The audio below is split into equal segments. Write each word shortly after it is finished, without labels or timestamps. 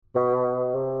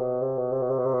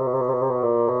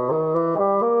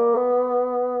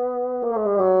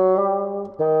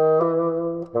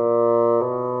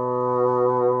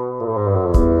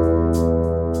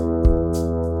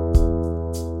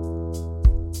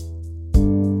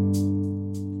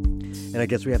And I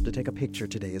guess we have to take a picture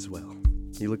today as well.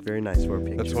 You look very nice for a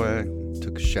picture. That's why I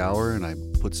took a shower and I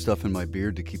put stuff in my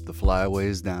beard to keep the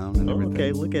flyaways down and everything.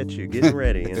 Okay, look at you getting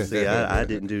ready. And see, I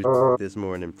didn't do this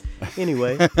morning.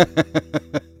 Anyway.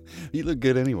 You look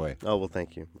good anyway. Oh, well,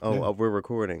 thank you. Oh, we're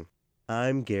recording.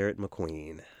 I'm Garrett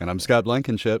McQueen. And I'm Scott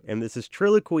Blankenship. And this is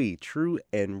Triloquy, true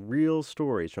and real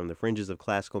stories from the fringes of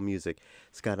classical music.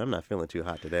 Scott, I'm not feeling too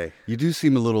hot today. You do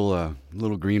seem a little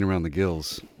green around the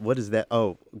gills. What is that?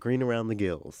 Oh, green around the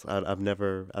gills. I don't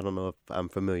know if I'm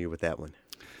familiar with that one.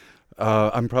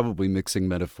 I'm probably mixing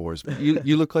metaphors. But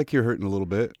you look like you're hurting a little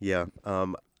bit. Yeah.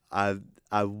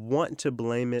 I want to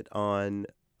blame it on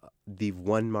the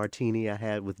one martini I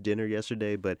had with dinner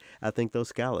yesterday, but I think those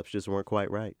scallops just weren't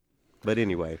quite right. But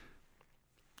anyway,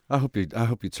 I hope you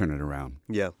turn it around.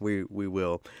 Yeah, we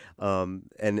will. And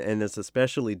it's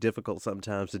especially difficult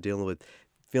sometimes to deal with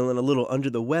feeling a little under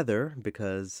the weather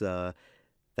because that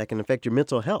can affect your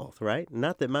mental health, right?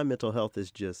 Not that my mental health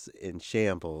is just in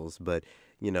shambles, but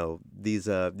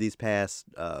these past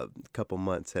couple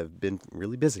months have been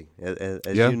really busy,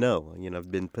 as you know.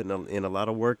 I've been putting in a lot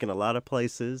of work in a lot of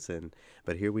places,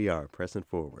 but here we are, pressing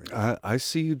forward. I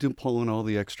see you pulling all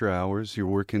the extra hours. You're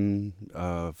working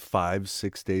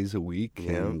 5-6 days a week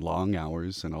and long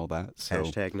hours and all that. So.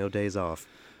 Hashtag no days off.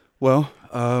 Well,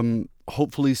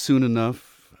 hopefully soon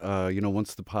enough,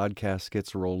 once the podcast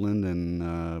gets rolling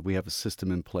and we have a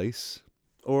system in place.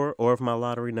 Or if my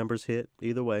lottery numbers hit,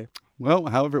 either way. Well,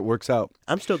 however it works out.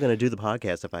 I'm still going to do the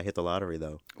podcast if I hit the lottery,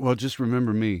 though. Well, just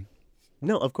remember me.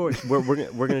 No, of course. We're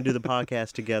going to do the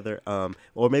podcast together.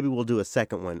 Or maybe we'll do a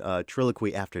second one,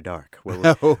 Triloquy After Dark,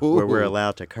 where we're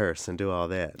allowed to curse and do all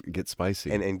that. Get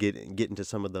spicy. And get into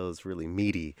some of those really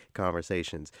meaty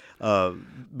conversations.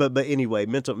 But anyway,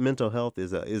 mental health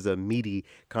is a meaty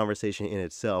conversation in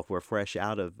itself. We're fresh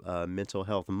out of Mental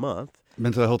Health Month.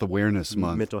 Mental Health Awareness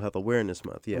Month. Mental Health Awareness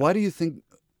Month, yeah. Why do you think...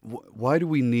 Why do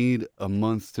we need a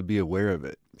month to be aware of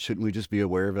it? Shouldn't we just be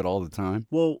aware of it all the time?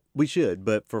 Well, we should,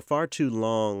 but for far too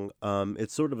long,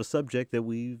 it's sort of a subject that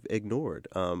we've ignored.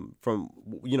 From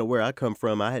where I come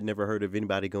from, I had never heard of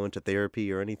anybody going to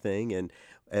therapy or anything. And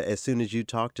as soon as you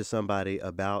talk to somebody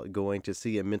about going to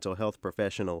see a mental health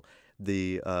professional,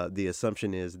 the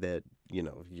assumption is that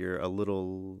you're a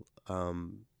little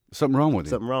something wrong with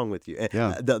you. Something wrong with you. And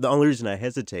yeah. The only reason I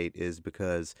hesitate is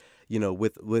because,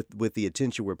 with the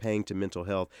attention we're paying to mental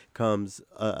health comes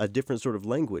a different sort of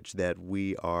language that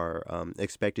we are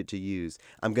expected to use.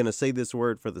 I'm going to say this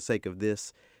word for the sake of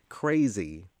this.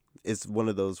 Crazy is one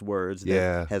of those words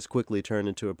that has quickly turned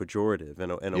into a pejorative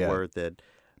and a word that,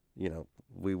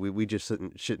 we just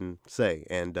shouldn't say.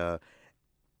 And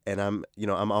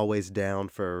I'm always down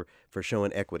for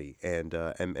showing equity and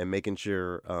making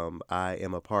sure I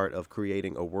am a part of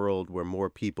creating a world where more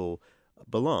people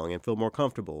belong and feel more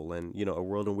comfortable, and a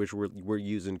world in which we're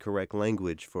using correct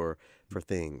language for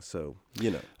things. So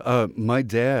my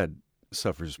dad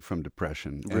suffers from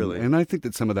depression, and I think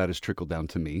that some of that has trickled down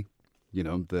to me.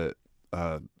 That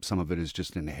some of it is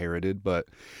just inherited, but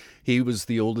he was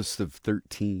the oldest of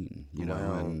 13.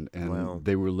 And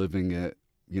they were living at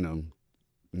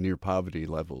near poverty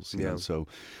levels. You know? So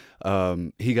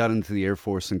he got into the Air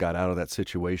Force and got out of that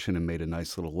situation and made a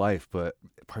nice little life. But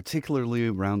particularly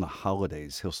around the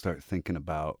holidays, he'll start thinking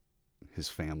about his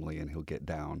family and he'll get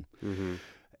down. Mm-hmm.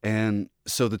 And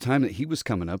so the time that he was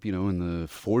coming up, in the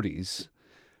 40s,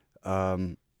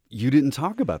 you didn't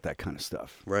talk about that kind of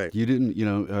stuff. Right. You didn't,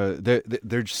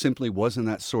 there simply wasn't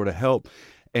that sort of help.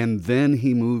 And then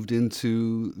he moved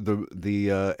into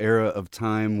the era of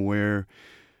time where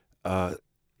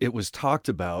it was talked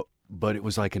about, but it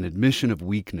was like an admission of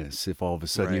weakness if all of a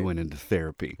sudden you went into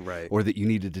therapy, right, or that you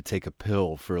needed to take a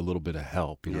pill for a little bit of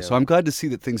help. So I'm glad to see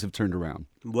that things have turned around,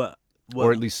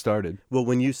 or at least started. Well,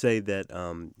 when you say that,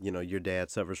 your dad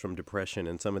suffers from depression,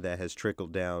 and some of that has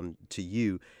trickled down to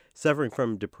you, suffering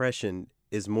from depression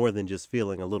is more than just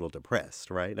feeling a little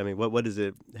depressed, right? I mean, what is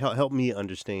it? Help me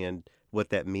understand what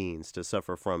that means to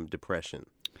suffer from depression.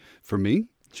 For me,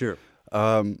 sure.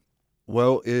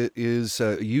 Well, it is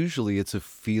usually it's a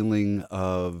feeling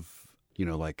of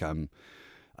like I'm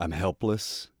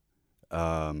helpless,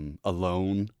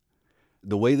 alone.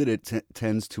 The way that it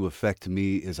tends to affect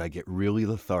me is I get really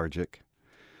lethargic,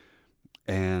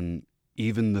 and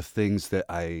even the things that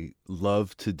I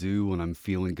love to do when I'm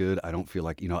feeling good, I don't feel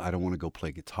like I don't want to go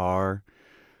play guitar,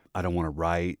 I don't want to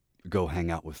write, go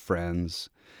hang out with friends.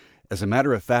 As a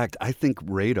matter of fact, I think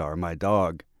Radar, my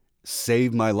dog,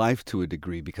 saved my life to a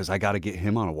degree because I got to get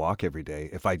him on a walk every day.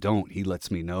 If I don't, he lets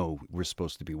me know we're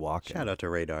supposed to be walking. Shout out to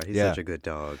Radar. He's such a good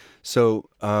dog. So,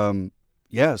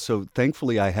 so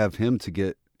thankfully I have him to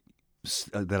get,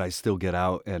 that I still get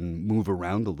out and move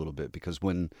around a little bit, because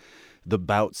when the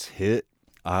bouts hit,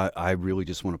 I really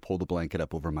just want to pull the blanket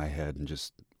up over my head and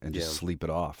just sleep it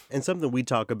off. And something we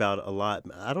talk about a lot,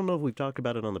 I don't know if we've talked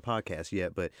about it on the podcast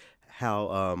yet, but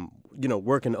how,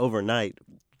 working overnight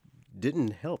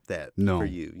didn't help that for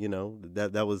you.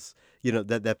 That was,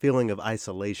 that feeling of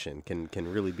isolation can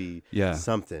really be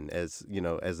something as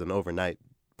an overnight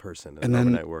person,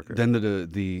 overnight worker. Then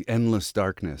the endless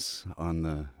darkness on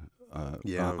the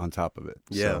on top of it.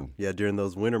 Yeah. During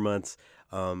those winter months,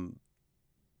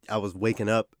 I was waking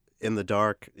up in the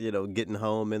dark, getting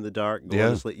home in the dark,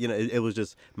 going to sleep. It was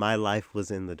just, my life was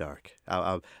in the dark.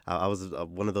 I was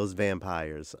one of those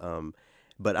vampires.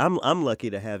 But I'm lucky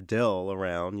to have Del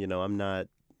around. I'm not,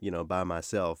 by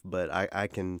myself, but I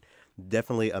can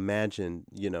definitely imagine,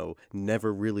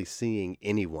 never really seeing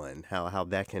anyone, how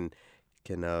that can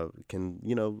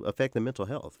affect the mental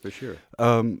health for sure.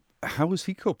 How was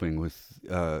he coping with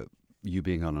you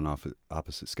being on an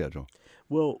opposite schedule?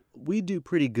 Well, we do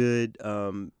pretty good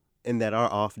in that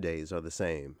our off days are the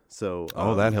same. So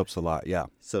that helps a lot. Yeah.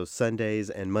 So Sundays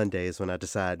and Mondays, when I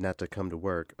decide not to come to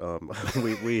work,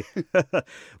 we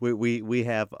we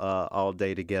have all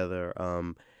day together.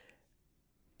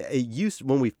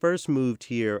 When we first moved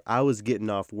here, I was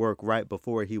getting off work right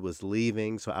before he was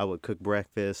leaving, so I would cook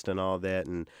breakfast and all that.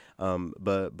 And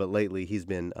but lately he's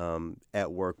been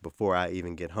at work before I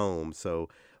even get home. So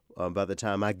by the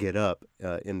time I get up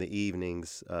in the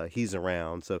evenings, he's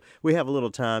around. So we have a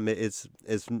little time. It's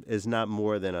not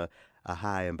more than a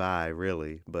high and by,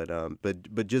 really.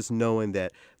 But just knowing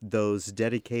that those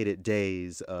dedicated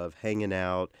days of hanging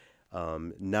out,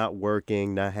 not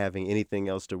working, not having anything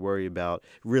else to worry about,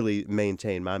 really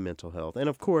maintain my mental health. And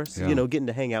of course, getting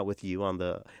to hang out with you on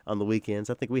the weekends.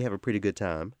 I think we have a pretty good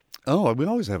time. Oh, we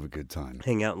always have a good time.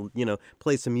 Hang out,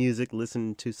 play some music,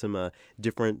 listen to some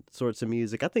different sorts of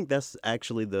music. I think that's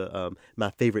actually the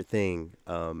my favorite thing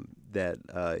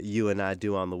that you and I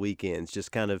do on the weekends.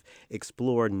 Just kind of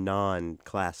explore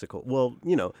non-classical,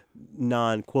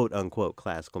 non-quote-unquote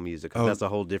classical music. That's a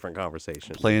whole different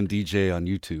conversation. Playing DJ on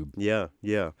YouTube. Yeah.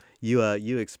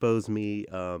 You exposed me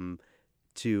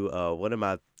to one of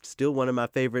my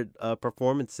favorite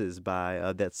performances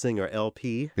by that singer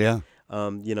LP. Yeah.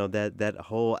 That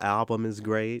whole album is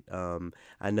great.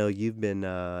 I know you've been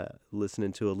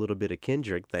listening to a little bit of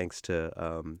Kendrick thanks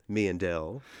to me and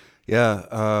Del.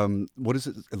 Yeah. What is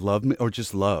it? Love Me or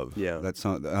just Love? Yeah. That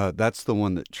song. That's the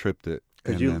one that tripped it.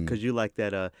 Because you like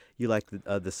that. You like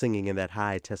the singing in that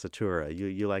high tessitura.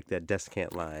 You like that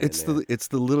descant line. It's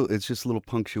just a little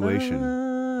punctuation.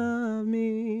 Love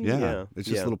me. Yeah. It's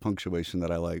just a little punctuation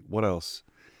that I like. What else?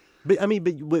 But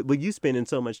you spending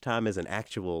so much time as an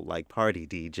actual party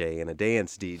DJ and a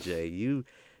dance DJ,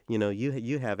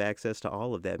 you have access to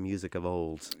all of that music of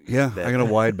old. Yeah, I got a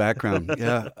wide background.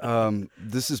 Yeah,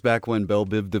 this is back when Belle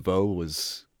Biv DeVoe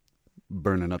was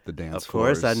burning up the dance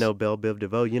floors. Of course, I know Belle Biv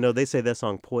DeVoe. They say that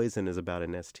song "Poison" is about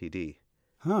an STD.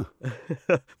 Huh.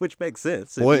 Which makes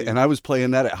sense. Boy, and I was playing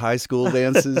that at high school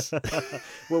dances.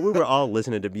 Well, we were all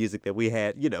listening to music that we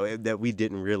had, that we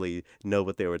didn't really know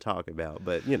what they were talking about.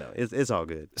 But, it's all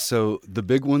good. So the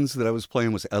big ones that I was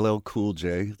playing was LL Cool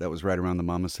J. That was right around the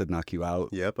Mama Said Knock You Out.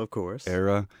 Yep, of course.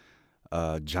 Era.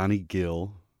 Johnny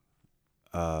Gill.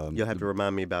 You'll have to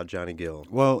remind me about Johnny Gill.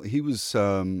 Well, he was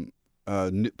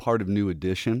part of New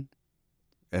Edition.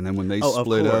 And then when they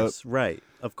split up. Right,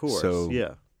 of course. So,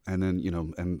 yeah. And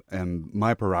then, and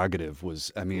My Prerogative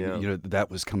was, that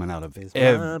was coming out of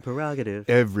My Prerogative.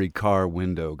 Every car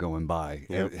window going by.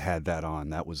 Yep. It had that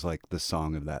on. That was like the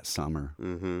song of that summer.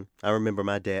 Mm-hmm. I remember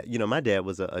my dad. My dad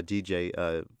was a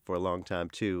DJ for a long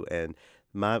time too, and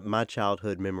my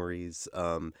childhood memories.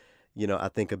 I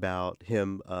think about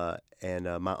him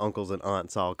and my uncles and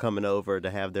aunts all coming over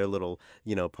to have their little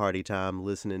party time,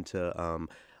 listening to.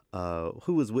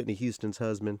 Who was Whitney Houston's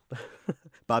husband?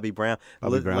 Bobby Brown.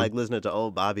 Like listening to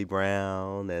old Bobby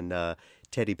Brown and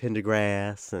Teddy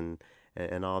Pendergrass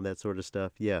and all that sort of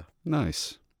stuff. Yeah.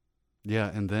 Nice.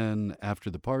 Yeah, and then after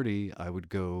the party, I would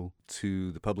go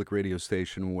to the public radio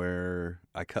station where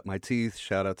I cut my teeth.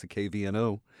 Shout out to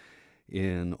KVNO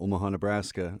in Omaha,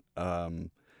 Nebraska. And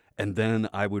then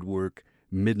I would work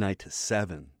midnight to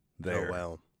 7 there.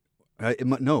 Oh, wow.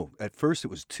 No, at first it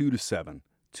was 2 to 7.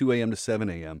 2 a.m. to 7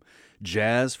 a.m.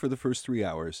 Jazz for the first 3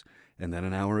 hours, and then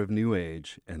an hour of New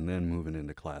Age, and then moving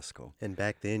into classical. And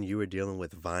back then, you were dealing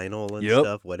with vinyl and Yep.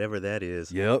 stuff, whatever that is.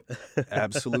 Yep,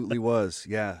 absolutely was,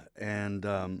 yeah. And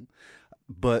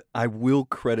but I will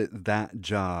credit that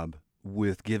job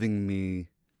with giving me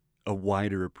a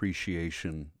wider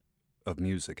appreciation of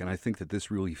music, and I think that this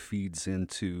really feeds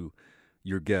into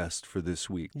your guest for this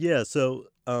week. Yeah, so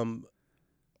and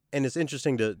it's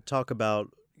interesting to talk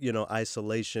about,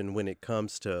 isolation when it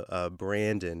comes to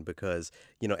Brandon, because,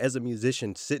 as a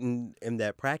musician, sitting in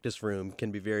that practice room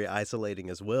can be very isolating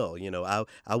as well.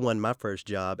 I won my first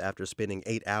job after spending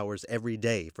 8 hours every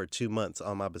day for 2 months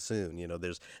on my bassoon.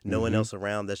 There's no one else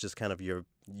around. That's just kind of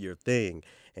your thing,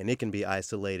 and it can be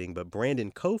isolating. But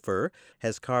Brandon Kofer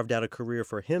has carved out a career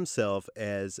for himself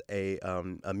as a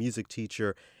music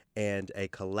teacher and a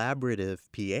collaborative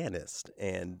pianist,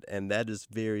 and that is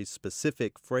very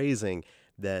specific phrasing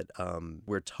that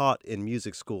we're taught in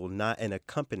music school, not an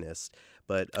accompanist,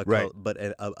 but a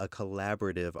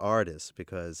collaborative artist,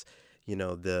 because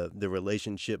the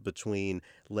relationship between,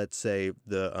 let's say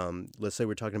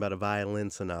we're talking about a violin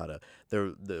sonata,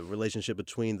 the relationship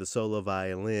between the solo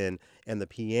violin and the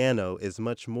piano is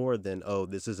much more than,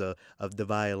 this is the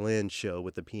violin show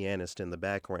with the pianist in the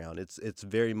background. It's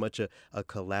very much a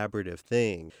collaborative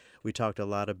thing. We talked a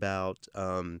lot about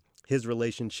his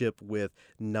relationship with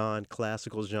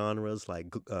non-classical genres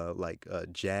like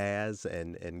jazz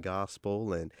and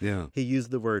gospel, and he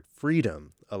used the word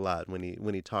freedom a lot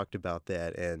when he talked about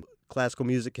that. And classical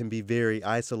music can be very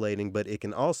isolating, but it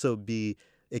can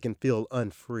feel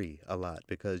unfree a lot,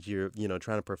 because you're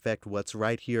trying to perfect what's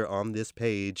right here on this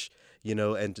page,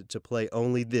 and to play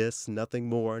only this, nothing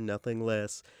more, nothing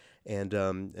less, and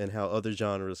how other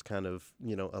genres kind of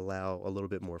allow a little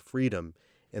bit more freedom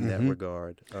in that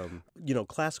regard.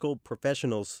 Classical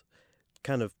professionals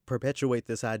kind of perpetuate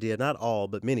this idea, not all,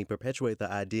 but many perpetuate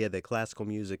the idea that classical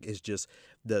music is just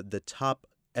the top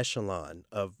echelon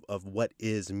of what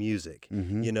is music,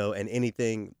 and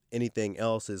anything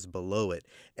else is below it.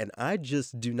 And I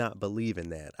just do not believe in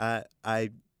that.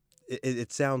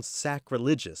 It sounds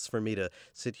sacrilegious for me to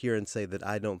sit here and say that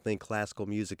I don't think classical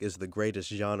music is the greatest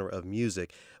genre of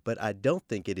music, but I don't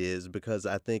think it is, because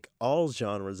I think all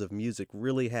genres of music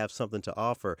really have something to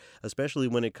offer, especially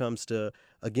when it comes to,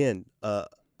 again,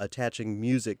 attaching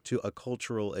music to a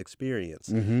cultural experience.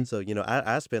 So,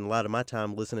 I spend a lot of my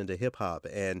time listening to hip hop,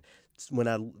 and when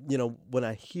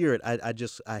I hear it,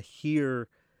 I hear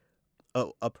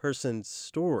a person's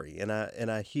story, and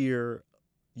I hear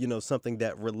something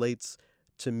that relates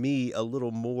to me a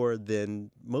little more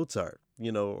than Mozart,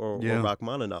 or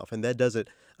Rachmaninoff. And that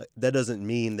doesn't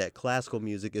mean that classical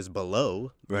music is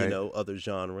below, other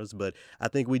genres. But I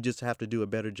think we just have to do a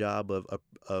better job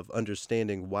of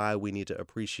understanding why we need to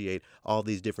appreciate all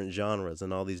these different genres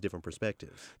and all these different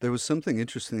perspectives. There was something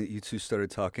interesting that you two started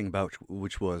talking about,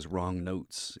 which was wrong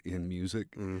notes in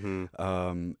music.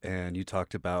 And you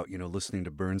talked about, listening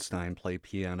to Bernstein play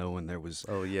piano, and there was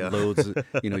loads of,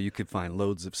 you could find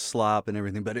loads of slop and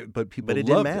everything, but people it loved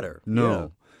didn't matter. It.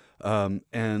 No.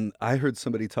 And I heard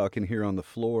somebody talking here on the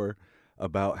floor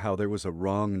about how there was a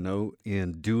wrong note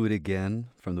in Do It Again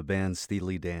from the band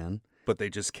Steely Dan, but they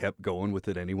just kept going with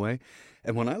it anyway.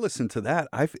 And when I listen to that,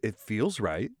 it feels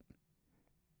right.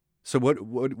 So what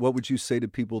would you say to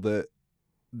people that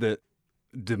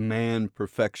demand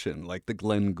perfection, like the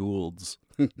Glenn Goulds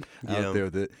out there,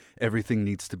 that everything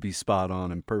needs to be spot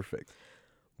on and perfect?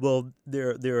 Well,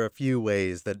 there are a few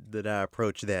ways that I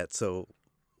approach that. So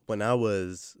when I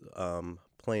was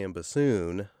playing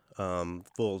bassoon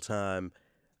full time,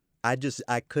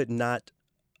 I could not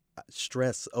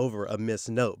stress over a missed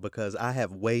note, because I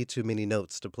have way too many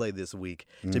notes to play this week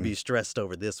to be stressed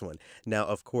over this one. Now,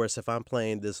 of course, if I'm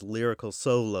playing this lyrical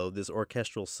solo, this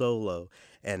orchestral solo,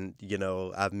 and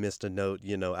I've missed a note,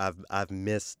 I've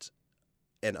missed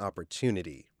an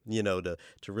opportunity, to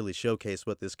really showcase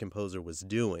what this composer was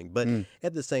doing. But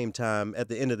at the same time, at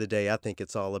the end of the day, I think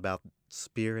it's all about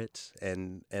spirit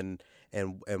and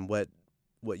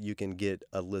what you can get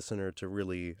a listener to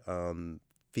really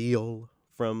feel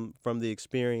from the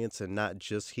experience, and not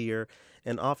just hear.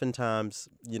 And oftentimes,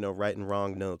 right and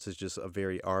wrong notes is just a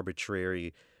very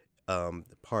arbitrary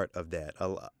part of that.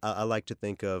 I like to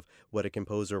think of what a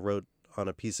composer wrote on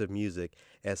a piece of music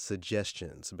as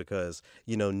suggestions, because,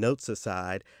 notes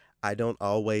aside, I don't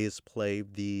always play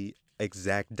the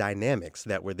exact dynamics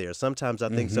that were there. Sometimes I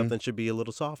think something should be a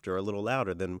little softer or a little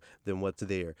louder than what's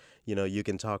there. You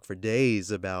can talk for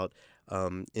days about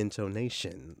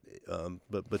intonation,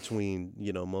 but between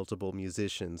multiple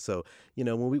musicians. So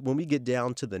when we get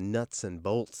down to the nuts and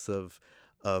bolts of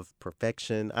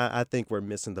perfection, I think we're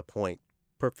missing the point.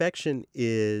 Perfection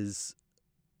is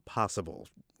possible.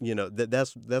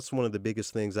 That's one of the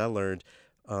biggest things I learned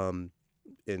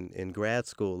in grad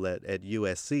school at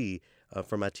USC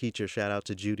from my teacher. Shout out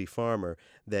to Judy Farmer,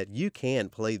 that you can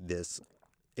play this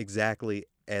exactly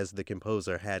as the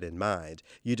composer had in mind.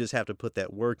 You just have to put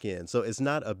that work in. So it's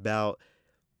not about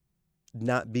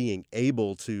not being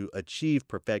able to achieve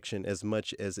perfection as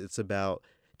much as it's about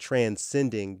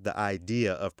transcending the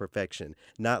idea of perfection,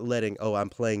 not letting, oh, I'm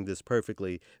playing this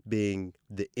perfectly being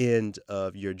the end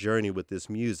of your journey with this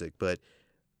music, but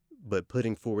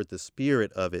putting forward the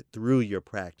spirit of it through your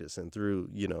practice and through,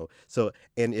 so,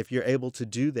 and if you're able to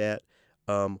do that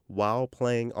while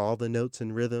playing all the notes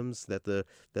and rhythms that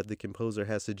the composer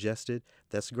has suggested,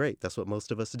 that's great. That's what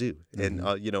most of us do, and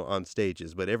on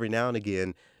stages. But every now and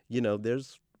again,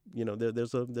 there's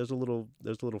there's a little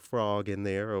frog in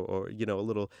there, or a Sure.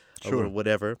 little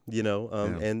whatever, Yeah.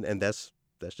 and that's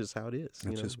just how it is.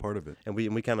 That's just part of it. And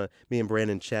we kind of, me and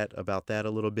Brandon chat about that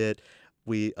a little bit.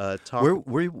 We talk.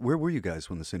 Where were you guys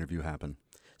when this interview happened?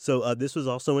 So this was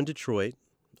also in Detroit,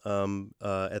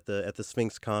 at the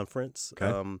Sphinx conference.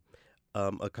 Okay.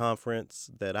 A conference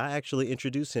that I actually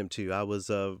introduced him to. I was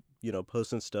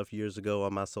posting stuff years ago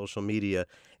on my social media,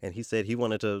 and he said he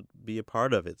wanted to be a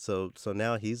part of it. So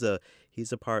now he's a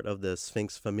part of the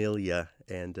Sphinx Familia,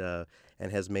 and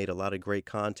has made a lot of great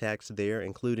contacts there,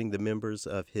 including the members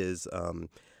of his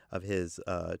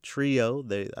trio.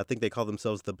 I think they call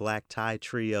themselves the Black Tie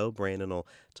Trio. Brandon will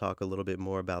talk a little bit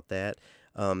more about that.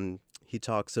 He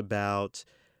talks about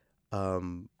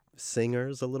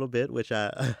singers a little bit, which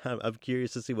I'm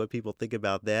curious to see what people think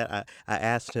about that. I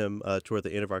asked him toward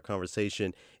the end of our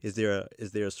conversation, is there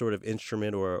a sort of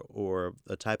instrument or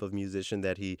a type of musician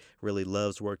that he really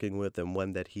loves working with, and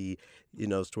one that he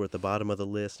is toward the bottom of the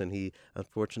list? And he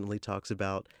unfortunately talks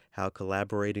about how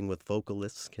collaborating with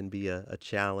vocalists can be a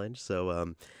challenge.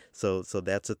 So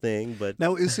that's a thing. But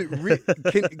now, is it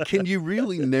can you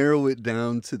really narrow it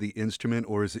down to the instrument,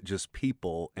 or is it just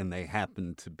people and they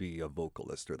happen to be a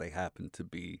vocalist, or they happen to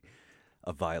be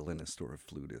a violinist or a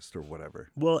flutist or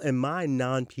whatever? Well, in my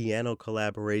non-piano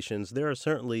collaborations, there are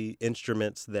certainly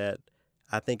instruments that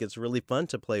I think it's really fun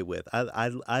to play with.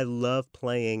 I love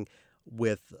playing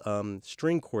with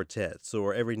string quartets,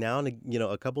 or every now and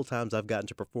a couple times I've gotten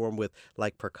to perform with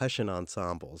like percussion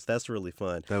ensembles. That's really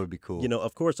fun. That would be cool.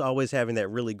 Of course, always having that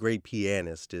really great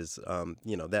pianist is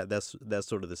that's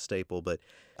sort of the staple. But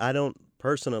I don't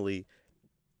personally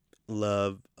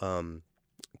love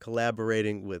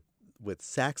collaborating with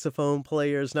saxophone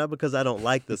players, not because I don't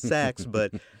like the sax,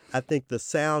 but I think the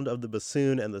sound of the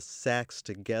bassoon and the sax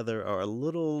together are a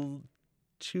little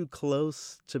too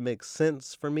close to make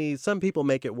sense for me. Some people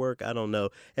make it work. I don't know.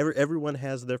 Everyone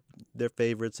has their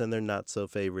favorites and their not so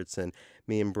favorites, and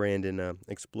me and Brandon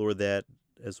explore that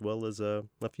as well as a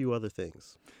few other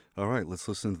things. All right, let's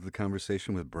listen to the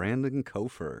conversation with Brandon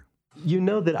Kofer. You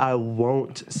know that I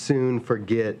won't soon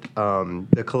forget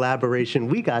the collaboration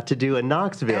we got to do in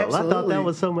Knoxville. Absolutely. I thought that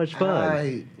was so much fun.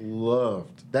 I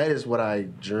loved. That is what I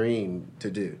dream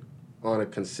to do on a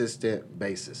consistent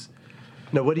basis.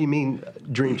 Now, what do you mean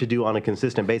dream to do on a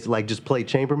consistent basis? Like just play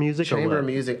chamber music? Chamber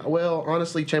music. Well,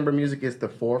 honestly, chamber music is the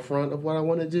forefront of what I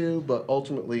want to do, but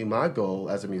ultimately my goal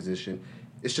as a musician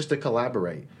is just to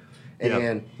collaborate.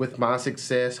 And with my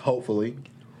success, hopefully,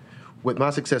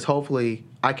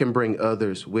 I can bring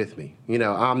others with me.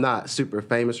 I'm not super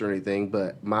famous or anything,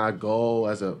 but my goal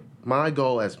as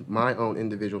my own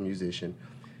individual musician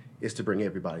is to bring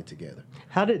everybody together.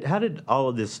 How did all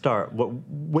of this start?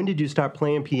 When did you start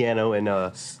playing piano, and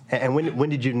when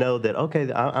did you know that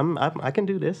I can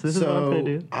do this? This is what I'm going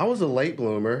to do. I was a late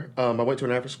bloomer. I went to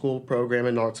an after-school program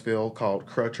in Knoxville called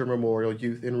Crutcher Memorial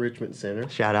Youth Enrichment Center.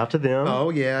 Shout out to them. Oh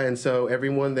yeah, and so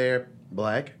everyone there,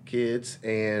 black kids,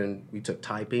 and we took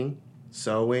typing,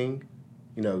 sewing.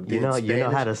 You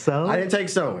know how to sew? I didn't take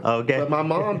sewing. Okay. But my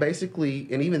mom basically,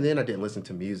 and even then I didn't listen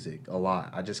to music a lot.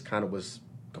 I just kind of was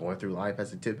going through life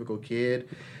as a typical kid.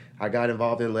 I got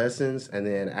involved in lessons, and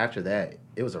then after that,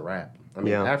 it was a wrap.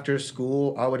 After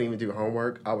school, I wouldn't even do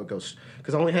homework. I would go,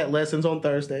 because I only had lessons on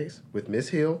Thursdays with Miss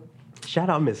Hill. Shout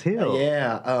out Miss Hill.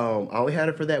 Yeah, I only had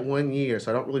her for that 1 year,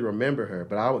 so I don't really remember her,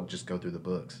 but I would just go through the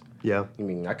books. Yeah.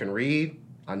 I can read,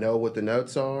 I know what the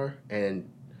notes are,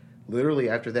 and literally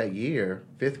after that year,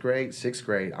 5th grade, 6th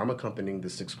grade, I'm accompanying the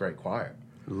 6th grade choir.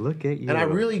 Look at you. And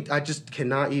I just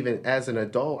cannot even, as an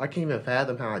adult, I can't even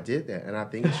fathom how I did that. And I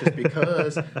think it's just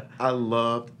because I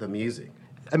loved the music.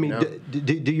 I mean,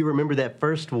 do you remember that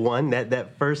first one,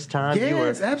 that first time you were?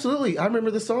 Yes, absolutely. I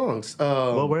remember the songs.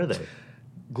 What were they?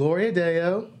 Gloria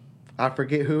Deo. I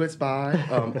forget who it's by.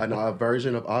 A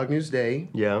version of Agnus Dei.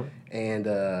 Yeah.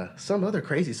 And some other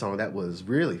crazy song that was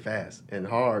really fast and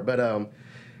hard. But,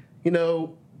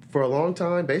 for a long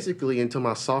time, basically until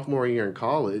my sophomore year in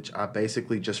college, I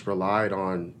basically just relied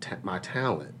on my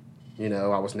talent.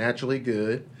 I was naturally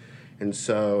good. And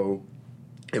so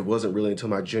it wasn't really until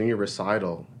my junior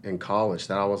recital in college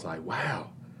that I was like, wow,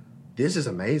 this is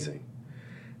amazing.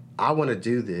 I want to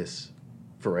do this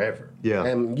forever. Yeah.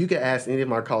 And you could ask any of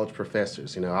my college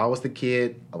professors. You know, I was the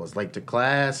kid. I was late to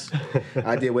class.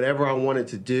 I did whatever I wanted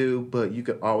to do, but you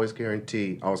could always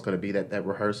guarantee I was going to be at that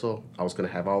rehearsal. I was going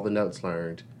to have all the notes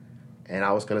learned, and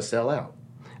I was going to sell out.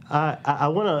 I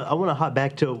want to hop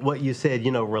back to what you said,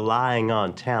 relying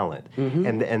on talent.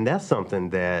 And that's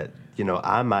something that,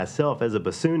 I myself as a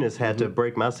bassoonist had to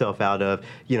break myself out of,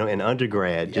 in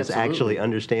undergrad, just actually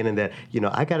understanding that,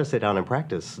 I got to sit down and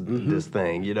practice this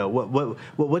thing.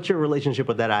 What's your relationship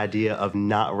with that idea of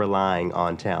not relying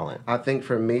on talent? I think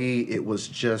for me, it was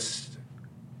just,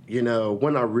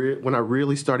 when I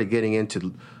really started getting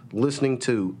into listening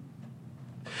to,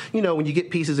 when you get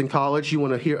pieces in college, you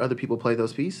want to hear other people play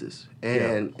those pieces.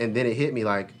 And then it hit me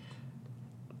like,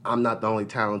 I'm not the only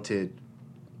talented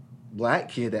black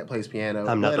kid that plays piano.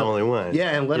 I'm not the only one.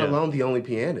 Yeah, and let alone the only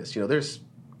pianist. There's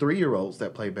 3-year-olds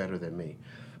that play better than me.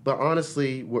 But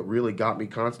honestly, what really got me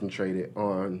concentrated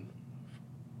on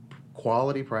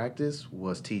quality practice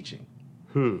was teaching.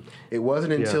 It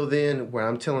wasn't until then when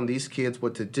I'm telling these kids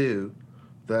what to do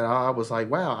that I was like,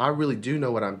 wow, I really do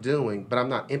know what I'm doing, but I'm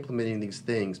not implementing these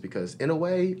things because, in a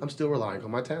way, I'm still relying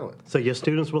on my talent. So your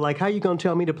students were like, how you going to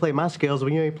tell me to play my scales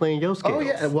when you ain't playing your scales? Oh,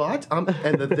 yeah. Well,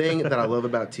 and the thing that I love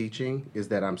about teaching is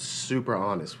that I'm super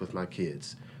honest with my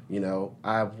kids. I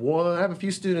have a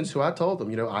few students who I told them,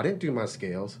 I didn't do my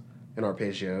scales and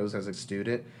arpeggios as a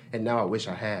student, and now I wish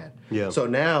I had. Yeah. So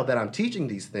now that I'm teaching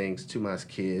these things to my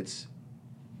kids,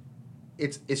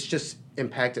 it's just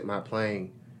impacted my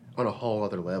playing on a whole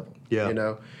other level.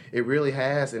 Yeah. It really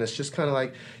has, and it's just kind of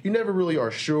like you never really are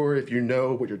sure if you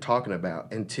know what you're talking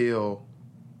about until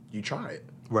you try it.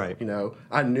 Right.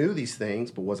 I knew these things,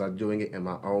 but was I doing it in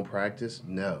my own practice?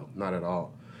 No, not at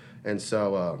all. And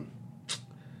so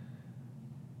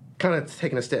kind of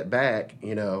taking a step back,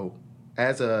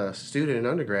 as a student in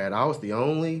undergrad, I was the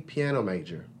only piano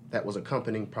major that was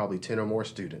accompanying probably 10 or more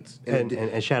students.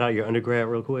 And shout out your undergrad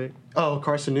real quick. Oh,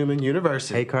 Carson Newman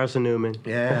University. Hey, Carson Newman.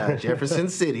 Yeah, Jefferson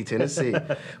City, Tennessee.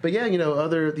 But yeah,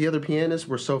 the other pianists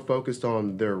were so focused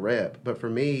on their rep. But for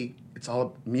me,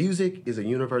 music is a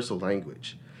universal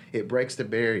language. It breaks the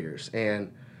barriers.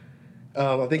 And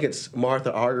I think it's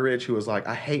Martha Argerich who was like,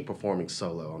 I hate performing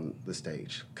solo on the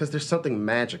stage because there's something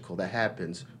magical that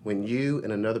happens when you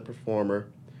and another performer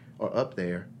are up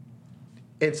there.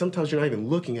 And sometimes you're not even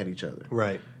looking at each other.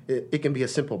 Right. It can be a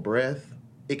simple breath.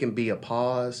 It can be a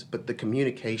pause, but the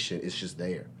communication is just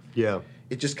there. Yeah.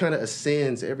 It just kind of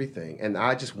ascends everything, and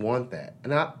I just want that.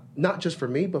 And not just for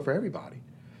me, but for everybody.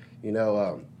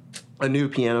 A new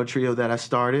piano trio that I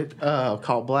started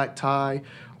called Black Tie.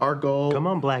 Our goal... Come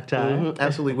on, Black Tie.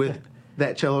 Absolutely, with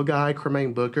that cello guy,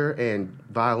 Cremaine Booker, and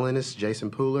violinist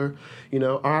Jason Pooler.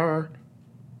 Our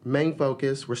main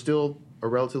focus, we're still a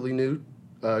relatively new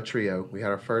trio. We had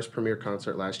our first premiere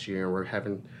concert last year, and we're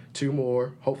having 2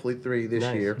 more, hopefully 3 this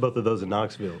year. Both of those in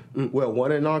Knoxville. Well,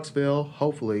 one in Knoxville,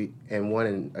 hopefully, and one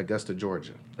in Augusta,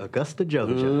 Georgia. Augusta,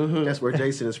 Georgia. That's where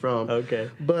Jason is from. Okay.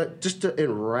 But just to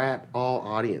enwrap all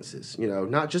audiences,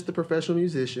 not just the professional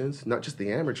musicians, not just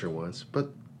the amateur ones, but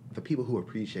the people who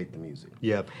appreciate the music.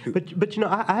 Yeah, but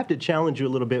I have to challenge you a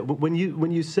little bit. When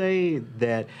you say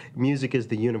that music is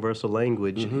the universal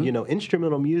language,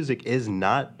 instrumental music is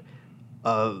not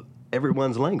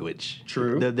everyone's language.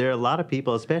 True. There are a lot of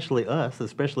people, especially us,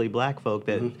 especially black folk,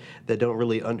 that don't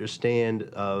really understand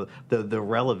the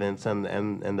relevance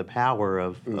and the power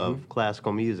of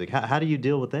classical music. How do you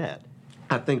deal with that?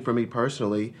 I think for me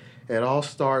personally, it all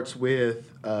starts with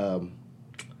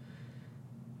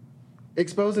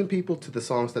exposing people to the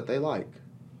songs that they like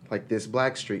this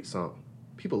Blackstreet song.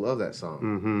 People love that song.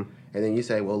 Mm-hmm. And then you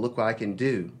say, well, look what I can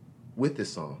do with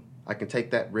this song. I can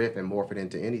take that riff and morph it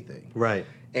into anything. Right.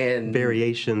 And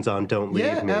variations on Don't Leave Me.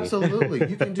 Yeah, absolutely.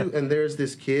 You can do, and there's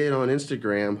this kid on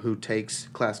Instagram who takes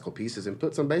classical pieces and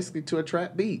puts them basically to a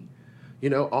trap beat.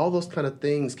 All those kind of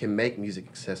things can make music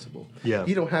accessible. Yeah.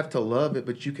 You don't have to love it,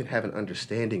 but you can have an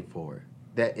understanding for it.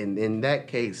 That in that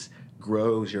case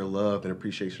grows your love and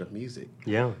appreciation of music.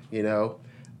 Yeah.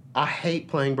 I hate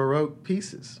playing Baroque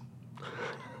pieces.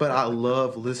 But I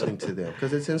love listening to them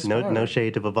because it's inspiring. No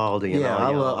shade to Vivaldi. And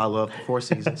all, I love the Four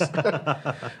Seasons.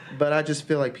 But I just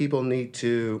feel like people need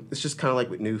to. It's just kind of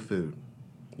like with new food.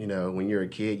 When you're a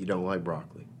kid, you don't like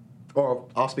broccoli. Or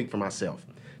I'll speak for myself.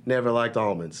 Never liked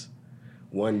almonds.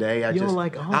 One day you don't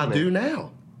like almonds? I do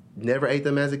now. Never ate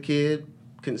them as a kid.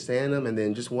 Couldn't stand them. And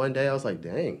then just one day I was like,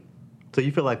 dang. So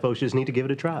you feel like folks just need to give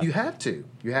it a try? You have to.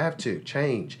 You have to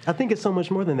change. I think it's so much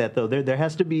more than that, though. There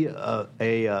has to be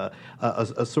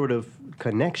a sort of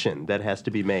connection that has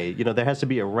to be made. There has to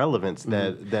be a relevance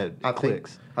that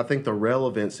clicks. I think the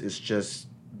relevance is just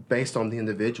based on the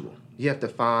individual. You have to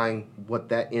find what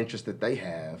that interest that they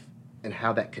have and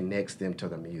how that connects them to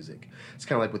the music. It's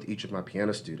kind of like with each of my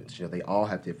piano students. You know, they all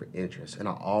have different interests, and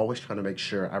I always try to make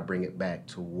sure I bring it back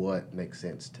to what makes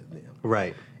sense to them.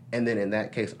 Right. And then in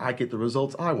that case, I get the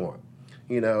results I want.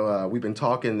 You know, we've been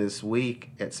talking this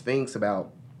week at Sphinx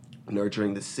about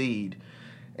nurturing the seed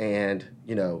and,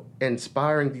 you know,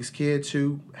 inspiring these kids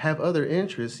who have other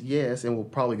interests, yes, and will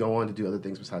probably go on to do other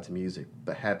things besides music,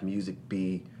 but have music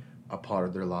be a part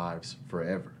of their lives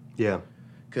forever. Yeah.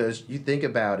 Because you think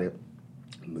about it,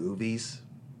 movies,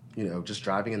 you know, just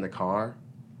driving in the car,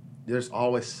 there's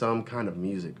always some kind of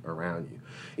music around you.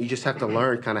 You just have to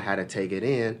learn kind of how to take it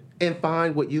in and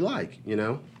find what you like, you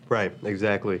know? Right,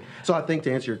 exactly. So I think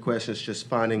to answer your question, it's just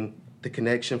finding the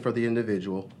connection for the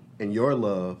individual and your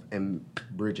love and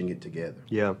bridging it together.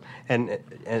 Yeah, and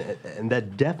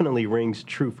that definitely rings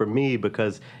true for me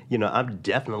because, you know, I'm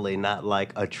definitely not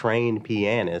like a trained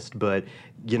pianist, but,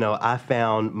 you know, I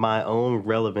found my own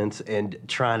relevance in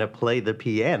trying to play the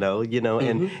piano, you know,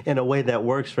 in a way that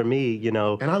works for me, you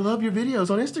know. And I love your videos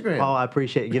on Instagram. Oh, I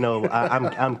appreciate, you know,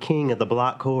 I'm king of the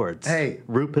block chords. Hey.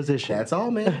 Root position. That's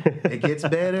all, man. It gets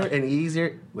better and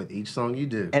easier with each song you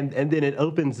do. And then it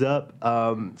opens up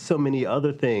so many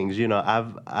other things. You know,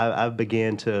 I've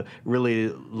began to really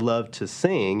love to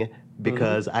sing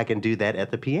because I can do that at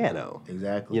the piano.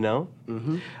 Exactly. You know?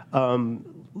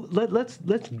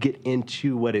 Let's get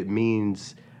into what it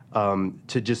means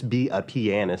to just be a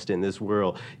pianist in this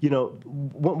world. You know,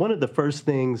 one of the first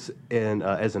things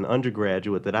as an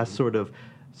undergraduate that I sort of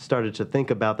started to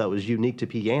think about that was unique to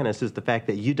pianists is the fact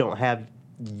that you don't have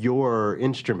your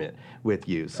instrument with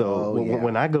you. So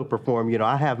when I go perform, you know,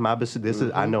 I have my is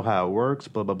I know how it works,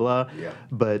 blah blah blah. Yeah.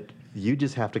 But you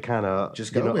just have to kind of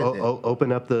just go with it.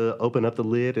 Open up the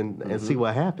lid and see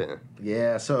what happened.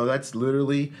 Yeah. So that's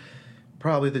literally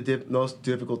probably the most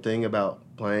difficult thing about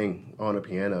playing on a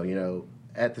piano. You know,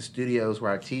 at the studios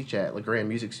where I teach at, LeGrand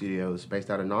Music Studios,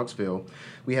 based out of Knoxville,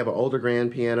 we have an older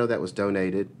grand piano that was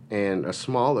donated and a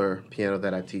smaller piano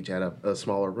that I teach at a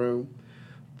smaller room.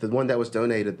 The one that was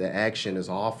donated, the action is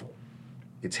awful.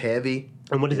 It's heavy.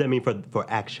 And what does that mean for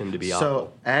action to be awful?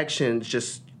 So action,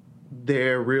 just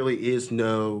there really is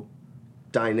no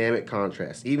dynamic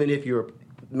contrast. Even if you're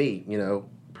me, you know,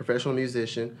 professional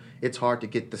musician, it's hard to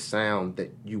get the sound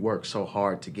that you work so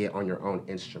hard to get on your own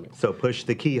instrument. So push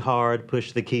the key hard,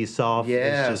 push the key soft.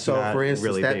 Yeah, it's just so not for instance,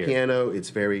 really that there. piano,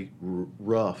 it's very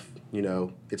rough. You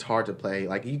know, it's hard to play.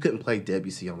 Like, you couldn't play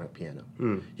Debussy on that piano.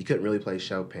 You couldn't really play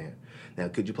Chopin. Now,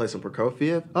 could you play some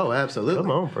Prokofiev? Oh, absolutely.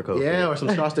 Come on, Prokofiev. Yeah, or some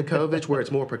Shostakovich where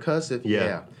it's more percussive.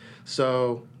 Yeah.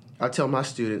 So I tell my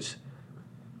students,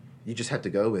 you just have to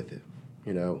go with it.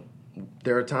 You know,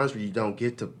 there are times where you don't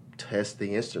get to test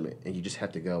the instrument and you just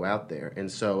have to go out there.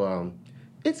 And so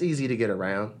it's easy to get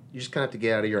around. You just kind of have to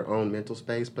get out of your own mental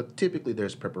space, but typically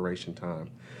there's preparation time.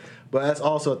 But that's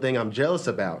also a thing I'm jealous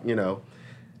about, you know.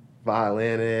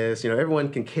 Violinists, you know, everyone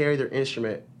can carry their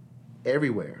instrument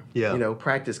everywhere. Yeah. You know,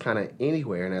 practice kind of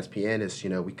anywhere. And as pianists, you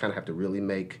know, we kind of have to really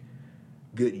make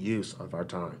good use of our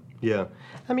time. Yeah.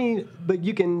 I mean, but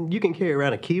you can carry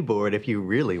around a keyboard if you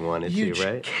really wanted to,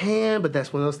 right? You can, but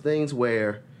that's one of those things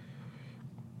where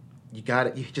you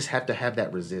just have to have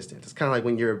that resistance. It's kind of like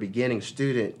when you're a beginning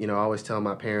student, you know, I always tell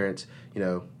my parents, you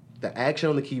know, the action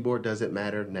on the keyboard doesn't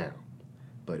matter now,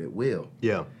 but it will.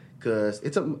 Yeah. Because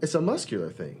it's a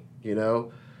muscular thing, you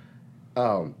know.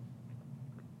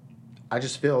 I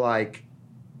just feel like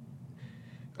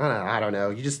I don't know.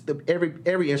 You just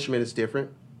every instrument is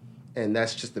different, and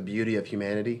that's just the beauty of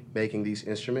humanity making these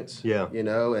instruments. Yeah. You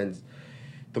know, and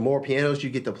the more pianos you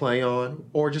get to play on,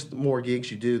 or just the more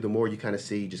gigs you do, the more you kind of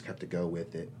see you just have to go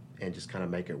with it and just kind of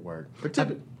make it work. But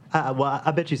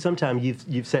I bet you sometime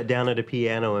you've sat down at a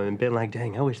piano and been like,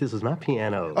 dang, I wish this was my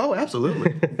piano. Oh,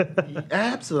 absolutely.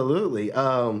 Absolutely.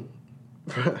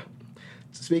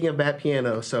 Speaking of that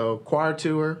piano, so choir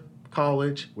tour,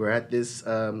 college, we're at this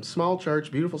small church,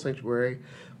 beautiful sanctuary,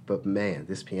 but man,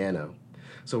 this piano.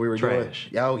 So we were Trash.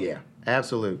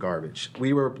 Absolute garbage.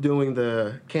 We were doing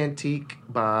the Cantique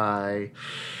by...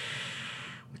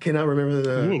 Cannot remember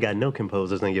the... You ain't got no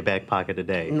composers in your back pocket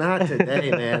today. Not today,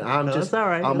 man. I'm No, just... it's all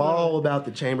right. I'm all about the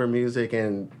chamber music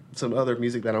and some other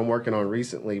music that I'm working on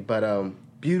recently. But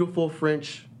beautiful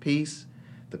French piece.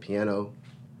 The piano,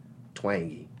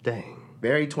 twangy. Dang.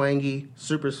 Very twangy,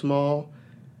 super small.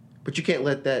 But you can't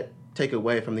let that take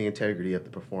away from the integrity of the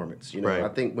performance. You know, Right. I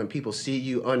think when people see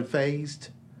you unfazed,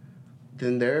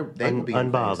 then they will be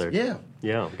unbothered. unfazed. Yeah.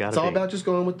 Yeah, gotta It's all be. about just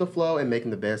going with the flow and making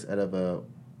the best out of a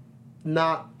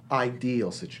not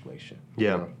ideal situation.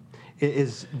 Yeah. You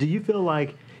know? Do you feel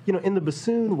like, you know, in the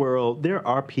bassoon world, there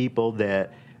are people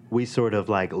that we sort of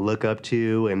like look up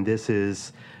to, and this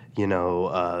is,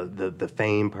 the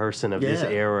famed person of this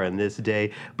era and this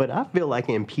day. But I feel like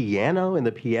in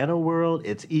the piano world,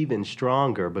 it's even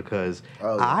stronger because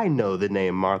I know the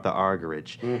name Martha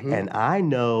Argerich, and I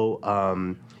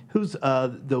know who's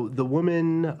the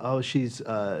woman. Oh, she's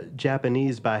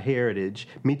Japanese by heritage,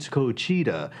 Mitsuko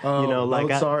Uchida. Oh,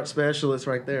 Mozart specialist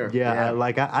right there. Yeah,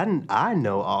 I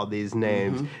know all these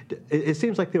names. It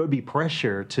seems like there would be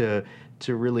pressure to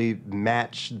really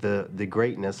match the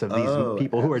greatness of these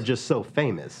people who are just so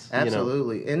famous.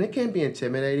 Absolutely. And it can be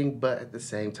intimidating, but at the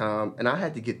same time, and I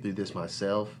had to get through this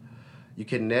myself, you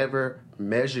can never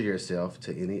measure yourself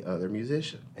to any other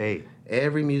musician. Hey.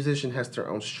 Every musician has their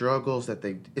own struggles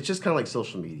it's just kind of like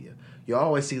social media. You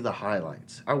always see the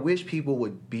highlights. I wish people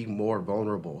would be more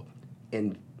vulnerable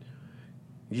and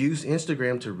use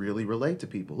Instagram to really relate to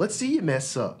people. Let's see you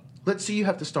mess up. Let's see you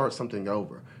have to start something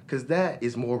over, because that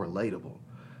is more relatable.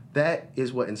 That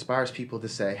is what inspires people to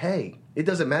say, hey, it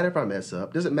doesn't matter if I mess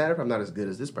up. It doesn't matter if I'm not as good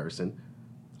as this person.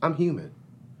 I'm human.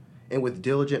 And with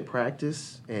diligent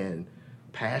practice and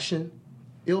passion,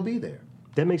 it'll be there.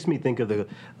 That makes me think of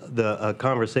the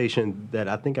conversation that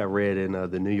I think I read in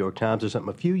the New York Times or something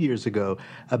a few years ago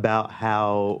about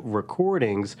how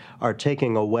recordings are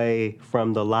taking away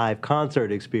from the live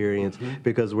concert experience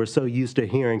because we're so used to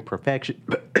hearing perfection.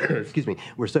 Excuse me.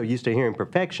 We're so used to hearing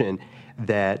perfection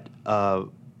that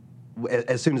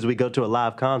as soon as we go to a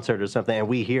live concert or something and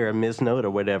we hear a missed note or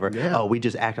whatever, we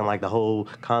just acting like the whole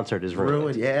concert is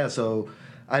ruined. Yeah, so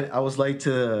I was late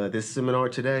to this seminar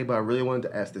today, but I really wanted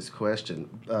to ask this question,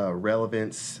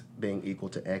 relevance being equal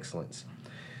to excellence.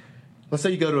 Let's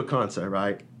say you go to a concert,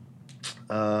 right?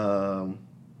 A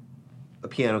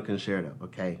piano concerto,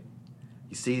 okay?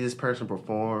 You see this person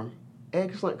perform,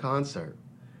 excellent concert,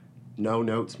 no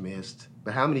notes missed.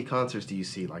 But how many concerts do you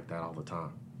see like that all the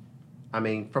time? I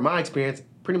mean, from my experience,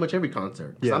 pretty much every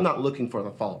concert, because I'm not looking for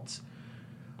the faults.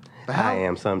 I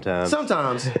am sometimes.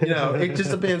 Sometimes, it just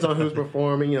depends on who's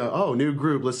performing. New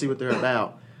group, let's see what they're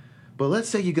about. But let's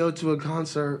say you go to a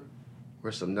concert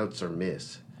where some notes are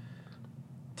missed.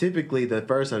 Typically, the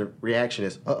first reaction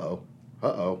is,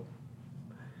 uh-oh.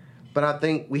 But I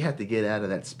think we have to get out of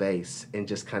that space and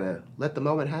just kind of let the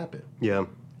moment happen. Yeah.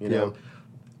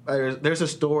 There's a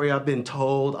story I've been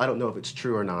told. I don't know if it's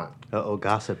true or not.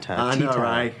 Gossip time. I know,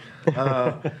 right?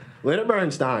 Leonard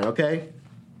Bernstein, okay?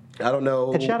 I don't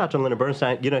know. And shout out to Leonard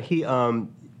Bernstein. He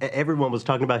everyone was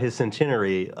talking about his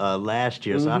centenary last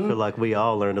year, so I feel like we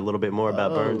all learned a little bit more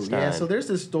about Bernstein. Yeah, so there's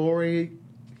this story.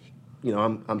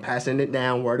 I'm passing it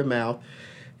down word of mouth.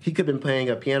 He could have been playing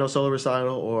a piano solo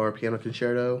recital or a piano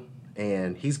concerto,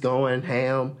 and he's going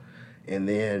ham, and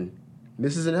then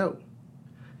misses a note.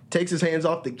 Takes his hands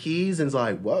off the keys and is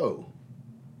like, whoa.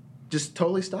 Just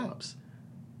totally stops.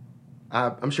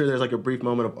 I'm sure there's like a brief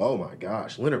moment of, oh my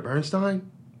gosh, Leonard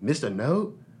Bernstein missed a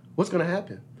note? What's going to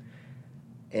happen?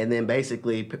 And then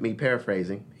basically, me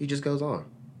paraphrasing, he just goes on.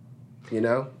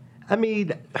 I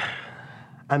mean,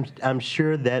 I'm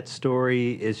sure that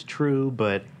story is true,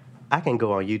 but I can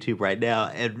go on YouTube right now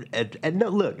and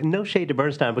no shade to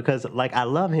Bernstein because I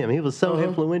love him. He was so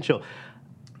influential.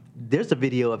 There's a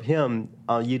video of him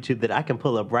on YouTube that I can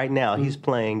pull up right now. He's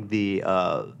playing the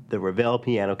Ravel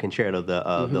Piano Concerto,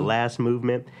 the last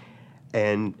movement,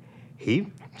 and he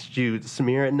shoots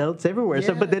smearing notes everywhere. Yeah.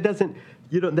 So, but that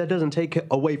doesn't take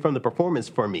away from the performance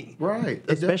for me, right?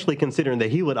 Especially considering that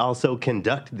he would also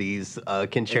conduct these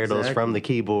concertos from the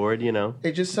keyboard.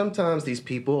 It just sometimes these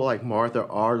people like Martha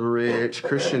Argerich,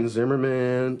 Christian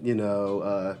Zimmerman,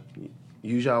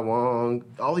 Yuzha Wang,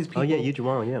 all these people. Oh, yeah, Yuzha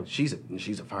Wang, yeah. She's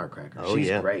a firecracker. Oh, she's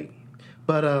yeah. great.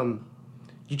 But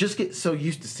you just get so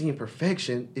used to seeing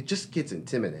perfection, it just gets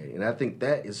intimidating. And I think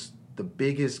that is the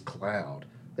biggest cloud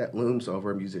that looms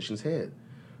over a musician's head.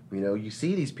 You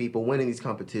see these people winning these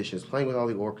competitions, playing with all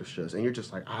the orchestras, and you're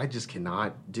just like, I just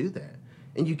cannot do that.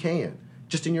 And you can,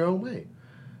 just in your own way.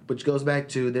 Which goes back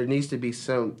to there needs to be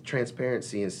some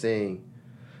transparency in saying,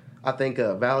 I think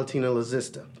Valentina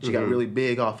Lazista, she got really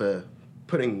big off of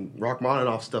putting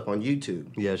Rachmaninoff stuff on YouTube.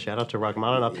 Yeah, shout out to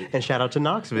Rachmaninoff and shout out to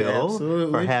Knoxville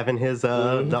for having his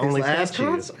the only last statue.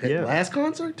 Concert. Yeah. Last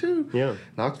concert too. Yeah,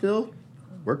 Knoxville,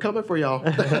 we're coming for y'all.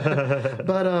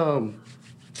 But I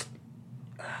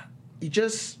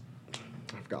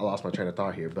lost my train of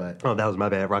thought here. But that was my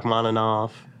bad.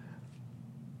 Rachmaninoff,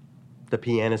 the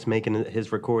pianist making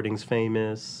his recordings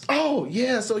famous. Oh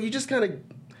yeah, so you just kind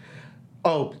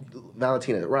of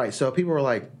Valentina, right? So people were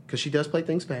like, because she does play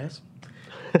things fast.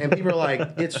 And people are like,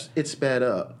 it's sped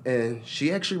up. And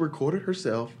she actually recorded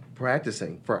herself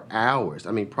practicing for hours.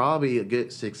 I mean, probably a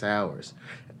good 6 hours.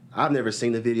 I've never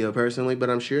seen the video personally, but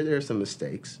I'm sure there are some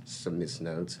mistakes, some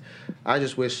misnotes. I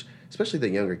just wish, especially the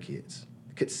younger kids,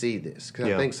 could see this, because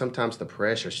I think sometimes the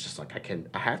pressure is just like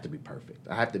I have to be perfect.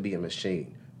 I have to be a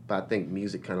machine. But I think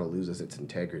music kind of loses its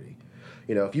integrity.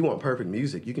 You know, if you want perfect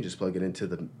music, you can just plug it into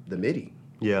the MIDI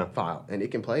file, and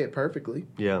it can play it perfectly.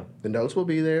 Yeah, the notes will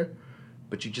be there,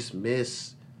 but you just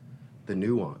miss the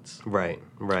nuance. Right.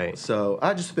 So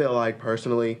I just feel like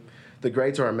personally, the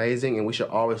greats are amazing, and we should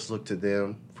always look to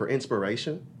them for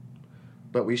inspiration,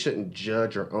 but we shouldn't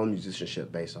judge our own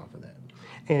musicianship based off of that.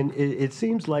 And it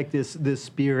seems like this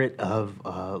spirit of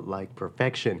like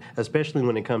perfection, especially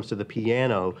when it comes to the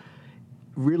piano,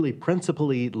 really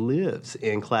principally lives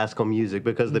in classical music,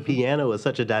 because the piano is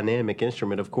such a dynamic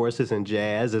instrument. Of course, it's in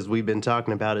jazz, as we've been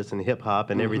talking about, it's in hip hop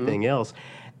and everything else.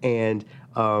 And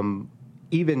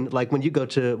even like when you go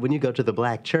to the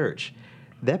black church,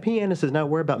 that pianist is not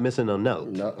worried about missing a note.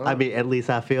 No. I mean, at least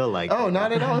I feel like. Oh,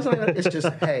 not at all. It's just,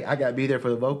 hey, I gotta be there for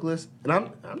the vocalist, and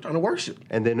I'm trying to worship.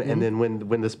 And then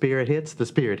when the spirit hits, the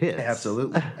spirit hits.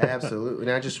 Absolutely.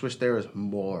 And I just wish there was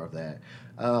more of that.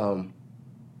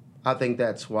 I think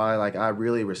that's why, like, I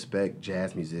really respect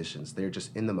jazz musicians. They're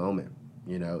just in the moment.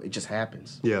 You know, it just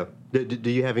happens. Yeah. Do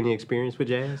you have any experience with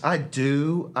jazz? I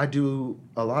do. I do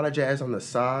a lot of jazz on the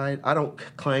side. I don't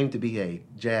claim to be a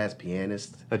jazz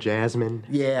pianist. A jazzman?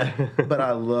 Yeah, but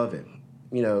I love it.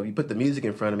 You know, you put the music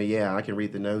in front of me, yeah, I can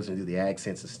read the notes and do the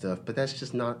accents and stuff, but that's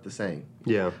just not the same.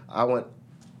 Yeah. I'm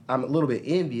a little bit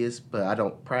envious, but I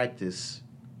don't practice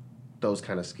those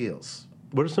kind of skills.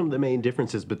 What are some of the main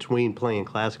differences between playing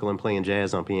classical and playing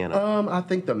jazz on piano? I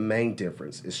think the main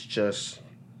difference is just,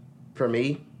 for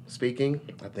me speaking,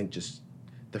 I think just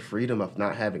the freedom of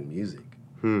not having music.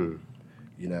 You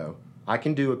know, I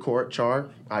can do a chord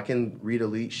chart, I can read a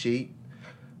lead sheet,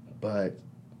 but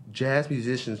jazz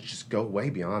musicians just go way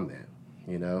beyond that,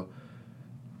 you know.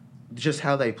 Just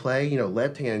how they play, you know,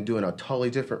 left hand doing a totally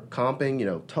different comping, you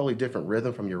know, totally different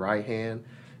rhythm from your right hand.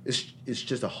 It's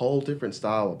just a whole different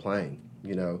style of playing.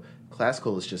 You know,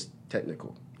 classical is just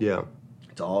technical. Yeah.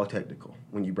 It's all technical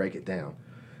when you break it down.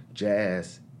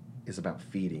 Jazz is about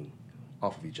feeding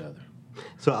off of each other.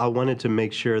 So I wanted to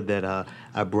make sure that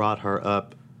I brought her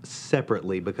up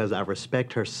separately, because I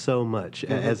respect her so much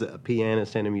as a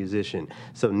pianist and a musician.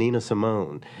 So Nina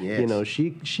Simone, you know,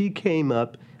 she came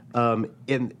up on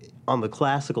the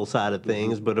classical side of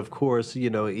things, but of course, you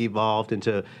know, evolved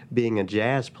into being a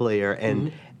jazz player,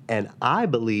 and I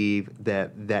believe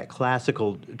that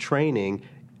classical training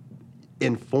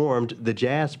informed the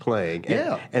jazz playing.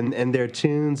 And there are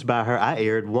tunes by her. I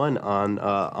aired one on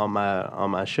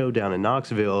my show down in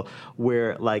Knoxville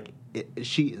where, like,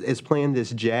 she is playing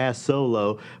this jazz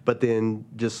solo, but then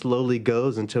just slowly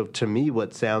goes into, to me,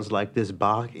 what sounds like this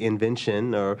Bach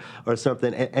invention or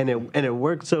something, and it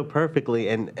worked so perfectly,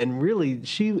 and really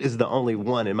she is the only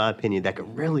one, in my opinion, that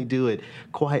could really do it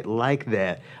quite like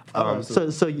that.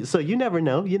 So you never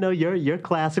know. You know, your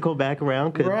classical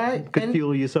background could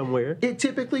fuel you somewhere. It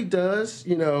typically does.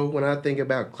 You know, when I think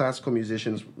about classical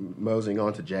musicians moseying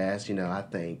on to jazz, you know, I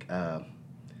think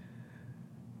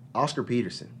Oscar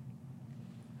Peterson.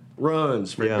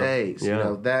 Runs for days. You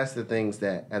know, that's the things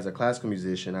that, as a classical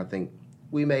musician, I think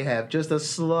we may have just a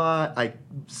slight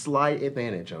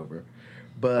advantage over.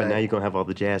 But now you're gonna have all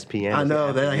the jazz pianos. I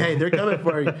know, they're like, hey, they're coming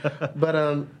for you.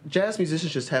 But jazz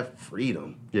musicians just have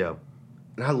freedom. Yeah,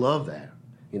 and I love that.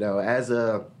 You know, as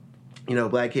a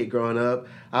black kid growing up,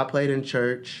 I played in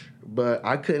church, but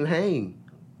I couldn't hang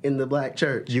in the black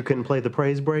church. You couldn't play the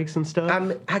praise breaks and stuff?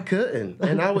 I couldn't.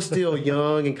 And I was still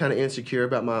young and kind of insecure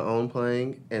about my own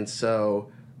playing. And so,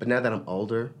 but now that I'm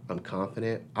older, I'm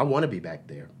confident. I want to be back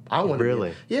there. I want to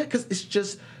Really? Yeah, because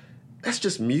that's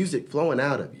just music flowing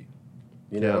out of you.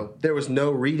 You know, there was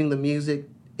no reading the music.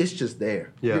 It's just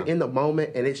there. Yeah. You're in the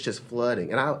moment and it's just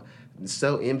flooding. And I'm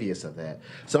so envious of that.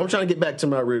 So I'm trying to get back to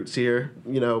my roots here,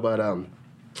 you know,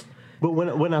 But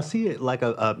when I see it like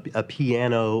a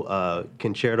piano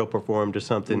concerto performed or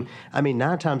something, I mean,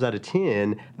 9 times out of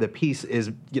 10, the piece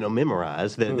is, you know,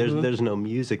 memorized. There's no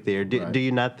music there. Do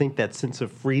you not think that sense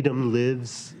of freedom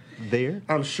lives there?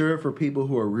 I'm sure for people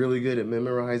who are really good at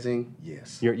memorizing,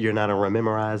 yes. You're not a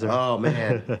memorizer? Oh,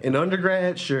 man. In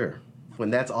undergrad, sure.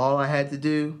 When that's all I had to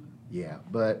do, yeah.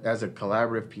 But as a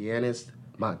collaborative pianist,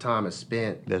 my time is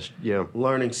spent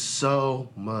learning so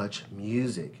much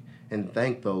music. And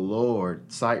thank the Lord,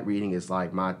 sight reading is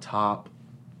like my top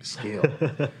skill.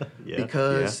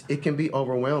 Because it can be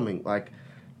overwhelming. Like,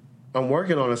 I'm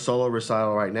working on a solo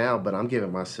recital right now, but I'm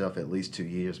giving myself at least 2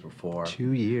 years before.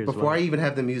 2 years? Before I even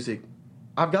have the music.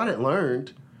 I've got it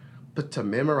learned, but to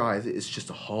memorize it, it's just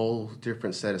a whole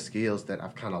different set of skills that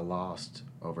I've kind of lost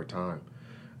over time.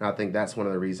 And I think that's one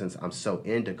of the reasons I'm so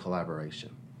into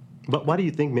collaboration. But why do you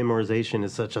think memorization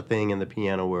is such a thing in the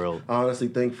piano world? I honestly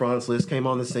think Franz Liszt came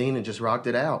on the scene and just rocked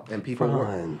it out. And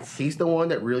he's the one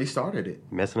that really started it.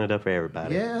 Messing it up for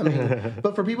everybody. Yeah, I mean,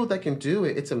 but for people that can do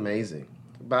it, it's amazing.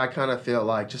 But I kind of feel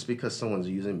like just because someone's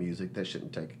using music, that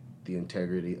shouldn't take the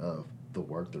integrity of the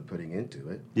work they're putting into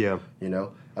it. Yeah. You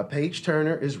know, a page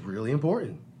turner is really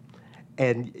important.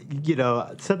 And, you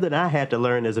know, something I had to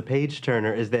learn as a page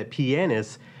turner is that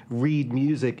pianists read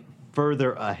music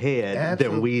further ahead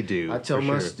than we do. I tell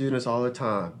my students all the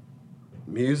time,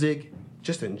 music,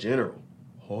 just in general,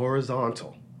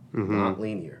 horizontal, not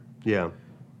linear. Yeah.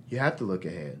 You have to look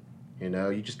ahead. You know,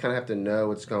 you just kind of have to know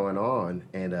what's going on.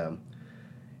 And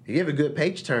if you have a good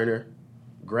page turner,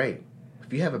 great.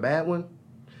 If you have a bad one,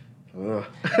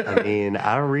 I mean,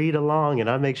 I read along and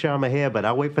I make sure I'm ahead, but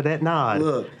I wait for that nod.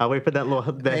 Look, I wait for that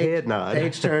head nod.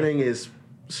 Page turning is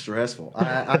stressful.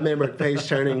 I remember page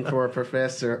turning for a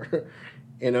professor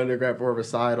in undergrad for a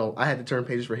recital. I had to turn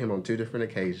pages for him on 2 different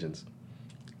occasions.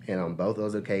 And on both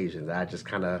those occasions, I just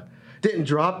kind of didn't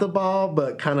drop the ball,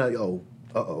 but kind of,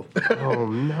 uh-oh. Oh,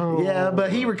 no. Yeah,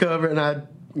 but he recovered, and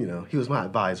he was my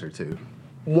advisor, too.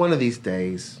 One of these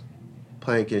days,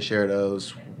 playing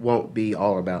concertos won't be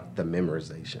all about the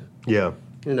memorization. Yeah.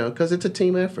 You know, because it's a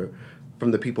team effort.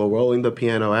 From the people rolling the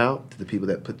piano out to the people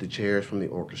that put the chairs from the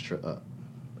orchestra up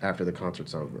after the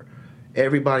concert's over.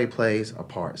 Everybody plays a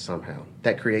part somehow.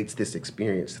 That creates this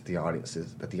experience that the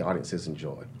audiences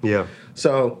enjoy. Yeah.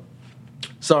 So,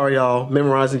 sorry y'all,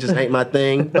 memorizing just ain't my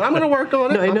thing, but I'm gonna work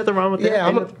on it. No, ain't nothing wrong with that. Yeah,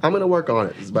 I'm gonna work on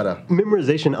it. But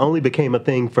memorization only became a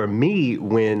thing for me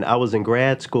when I was in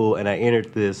grad school and I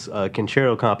entered this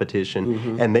concerto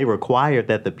competition, and they required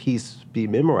that the piece be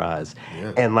memorized.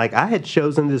 Yeah. And like I had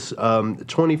chosen this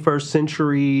 21st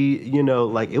century,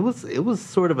 like it was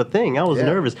sort of a thing. I was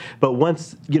nervous, but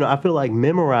once I feel like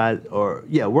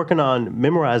working on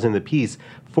memorizing the piece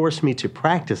forced me to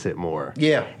practice it more.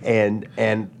 Yeah,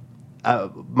 and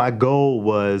my goal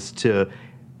was to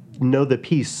know the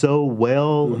piece so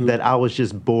well that I was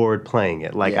just bored playing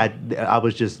it. Like I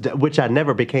was just, which I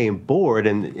never became bored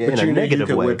in a negative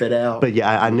way. Whip it out. But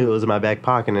yeah, I knew it was in my back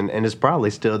pocket, and it's probably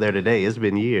still there today. It's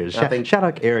been years. Shout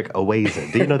out Eric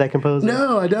Owazen. Do you know that composer?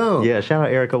 No, I don't. Yeah, shout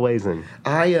out Eric Owazen.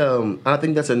 I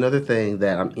think that's another thing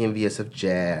that I'm envious of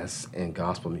jazz and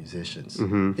gospel musicians.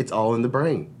 It's all in the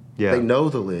brain. Yeah. They know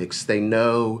the licks. They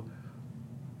know.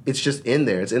 It's just in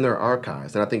there. It's in their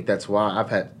archives. And I think that's why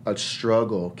I've had a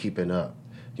struggle keeping up.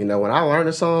 When I learn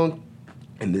a song,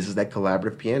 and this is that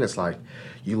collaborative pianist life,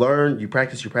 you learn, you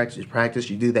practice,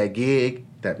 you do that gig,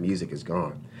 that music is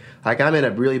gone. Like I'm in a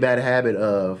really bad habit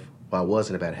I was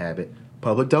in a bad habit,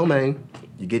 public domain.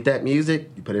 You get that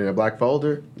music, you put it in a black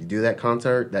folder, you do that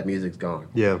concert, that music's gone.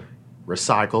 Yeah.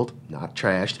 Recycled, not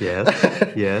trashed.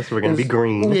 Yes, yes, we're going to be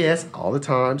green. Yes, all the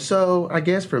time. So I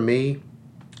guess for me,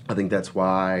 I think that's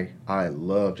why I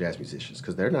love jazz musicians,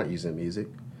 because they're not using music.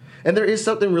 And there is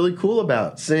something really cool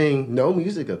about seeing no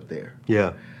music up there.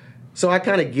 Yeah. So I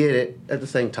kind of get it at the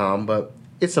same time, but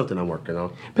it's something I'm working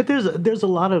on. But there's a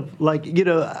lot of,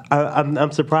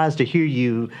 I'm surprised to hear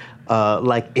you,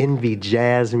 envy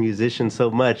jazz musicians so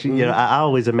much. I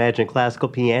always imagine classical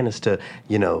pianists to,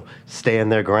 stand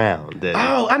their ground.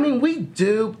 We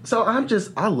do. So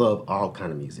I love all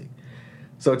kind of music.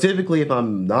 So typically, if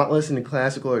I'm not listening to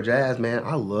classical or jazz, man,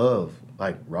 I love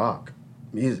rock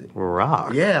music.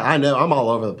 Rock? Yeah, I know. I'm all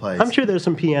over the place. I'm sure there's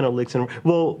some piano licks.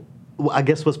 I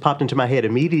guess what's popped into my head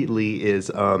immediately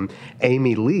is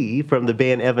Amy Lee from the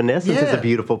band Evanescence is a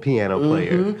beautiful piano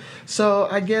player. So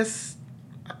I guess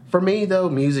for me, though,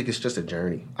 music is just a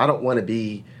journey. I don't want to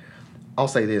be, I'll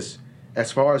say this,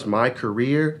 as far as my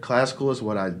career, classical is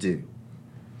what I do.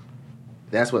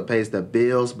 That's what pays the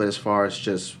bills, but as far as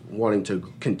just wanting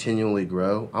to continually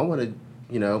grow, I want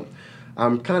to,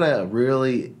 I'm kind of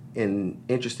really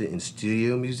interested in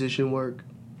studio musician work.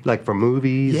 Like for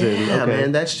movies? Yeah,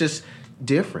 man, that's just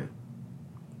different.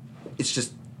 It's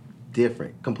just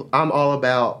different. I'm all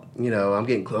about, I'm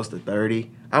getting close to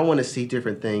 30. I want to see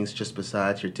different things just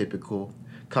besides your typical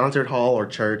concert hall or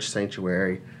church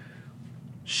sanctuary,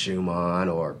 Schumann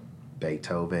or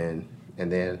Beethoven,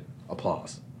 and then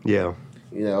applause. Yeah.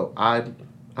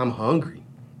 I'm hungry.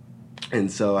 And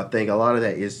so I think a lot of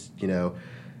that is,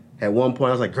 at one point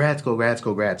I was like, grad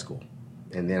school.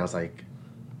 And then I was like,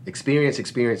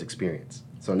 experience.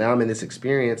 So now I'm in this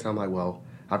experience. I'm like, well,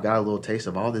 I've got a little taste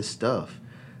of all this stuff.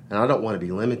 And I don't want to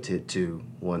be limited to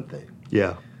one thing.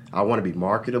 Yeah. I want to be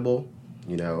marketable.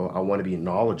 I want to be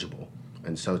knowledgeable.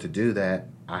 And so to do that,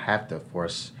 I have to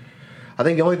I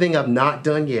think the only thing I've not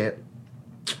done yet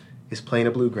is playing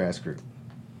a bluegrass group.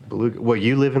 Well,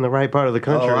 you live in the right part of the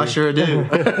country. Oh, I sure do.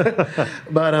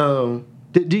 But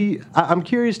do you? I'm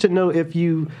curious to know if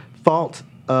you fault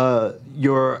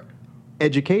your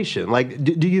education. Like,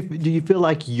 do you feel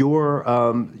like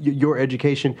your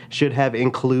education should have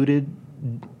included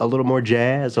a little more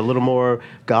jazz, a little more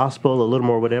gospel, a little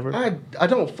more whatever? I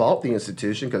don't fault the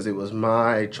institution because it was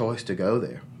my choice to go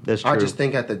there. That's true. I just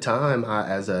think at the time,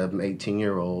 as a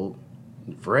 18-year-old,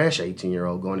 fresh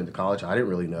 18-year-old going into college, I didn't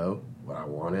really know what I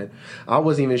wanted. I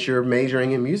wasn't even sure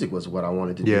majoring in music was what I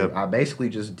wanted to do. I basically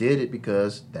just did it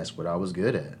because that's what I was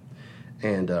good at.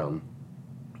 And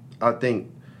I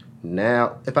think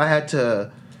now, if I had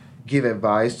to give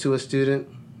advice to a student,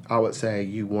 I would say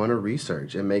you want to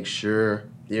research and make sure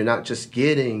you're not just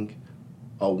getting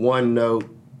a one-note,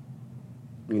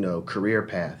 career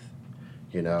path.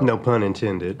 No pun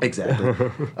intended. Exactly.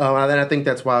 And then I think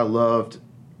that's why I loved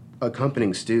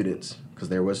accompanying students, because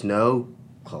there was no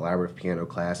collaborative piano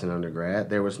class in undergrad.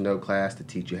 There was no class to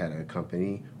teach you how to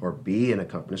accompany or be an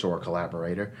accompanist or a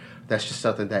collaborator. That's just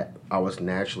something that I was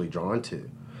naturally drawn to.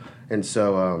 And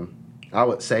so I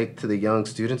would say to the young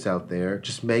students out there,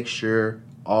 just make sure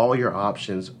all your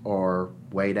options are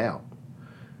weighed out.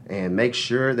 And make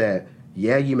sure that,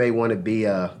 you may want to be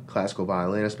a classical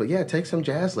violinist, but take some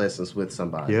jazz lessons with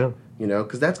somebody. Yeah.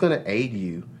 Because that's going to aid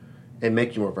you and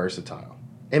make you more versatile.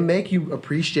 And make you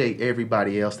appreciate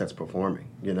everybody else that's performing,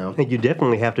 I think you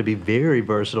definitely have to be very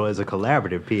versatile as a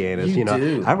collaborative pianist. You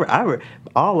do.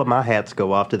 All of my hats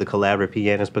go off to the collaborative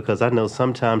pianist because I know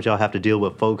sometimes y'all have to deal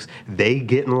with folks, they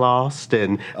getting lost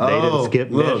and they didn't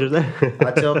skip measures.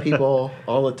 I tell people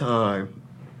all the time,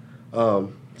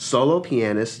 solo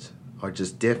pianists are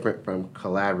just different from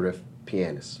collaborative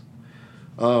pianists.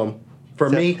 For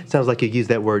me... Sounds like you use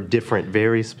that word different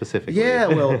very specifically. Yeah,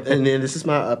 well, and then this is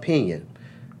my opinion.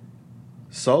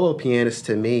 Solo pianists,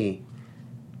 to me,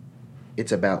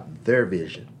 it's about their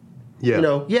vision. Yeah.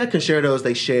 Concertos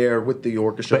they share with the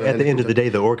orchestra. But at the end of the day,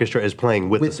 the orchestra is playing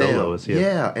with the soloists. Them.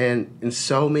 Yeah, and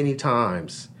so many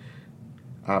times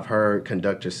I've heard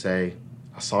conductors say,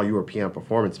 I saw you were a piano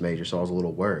performance major, so I was a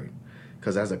little worried.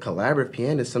 Because as a collaborative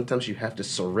pianist, sometimes you have to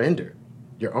surrender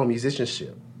your own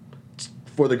musicianship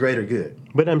for the greater good.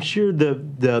 But I'm sure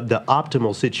the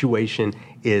optimal situation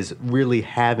is really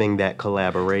having that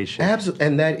collaboration. Absolutely,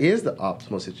 and that is the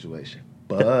optimal situation.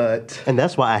 But and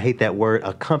that's why I hate that word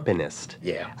accompanist.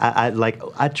 Yeah,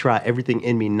 I try everything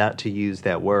in me not to use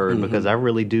that word because I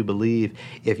really do believe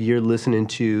if you're listening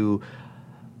to,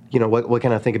 what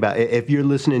can I think about? If you're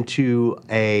listening to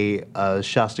a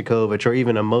Shostakovich or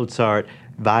even a Mozart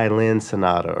violin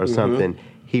sonata or something.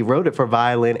 He wrote it for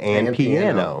violin and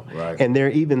piano. Right. And there are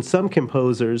even some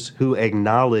composers who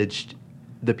acknowledged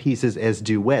the pieces as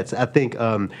duets. I think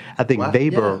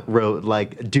Weber wrote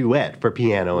like duet for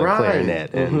piano and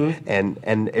clarinet,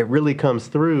 and it really comes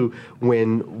through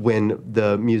when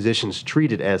the musicians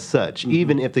treat it as such.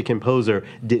 Even if the composer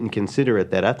didn't consider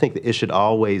it that, I think that it should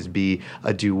always be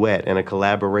a duet and a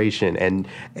collaboration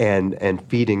and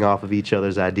feeding off of each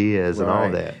other's ideas and all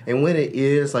that. And when it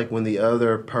is like when the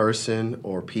other person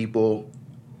or people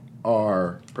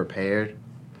are prepared,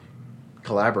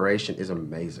 collaboration is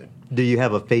amazing. Do you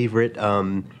have a favorite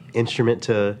instrument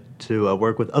to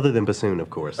work with, other than bassoon, of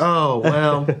course? Oh,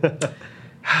 well,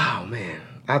 oh, man.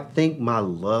 I think my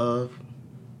love,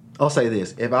 I'll say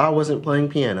this. If I wasn't playing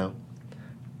piano,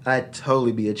 I'd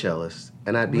totally be a cellist.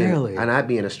 And I'd be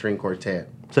in a string quartet.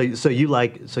 So you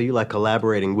like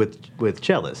collaborating with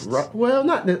cellists? Right.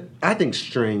 Well, I think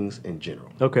strings in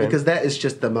general. Okay. Because that is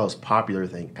just the most popular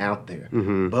thing out there.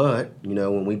 But,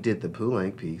 when we did the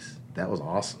Poulenc piece, that was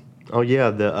awesome. Oh yeah,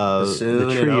 the bassoon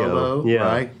trio, and oboe, yeah,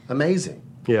 right? Amazing.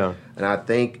 Yeah. And I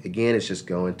think again, it's just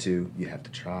going to you have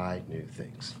to try new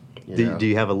things. Do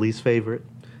you have a least favorite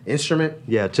instrument?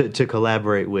 Yeah, to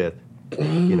collaborate with.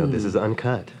 This is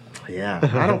uncut. Yeah,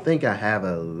 I don't think I have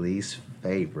a least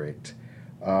favorite.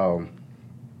 I'll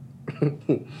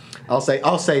say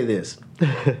this.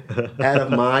 Out of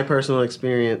my personal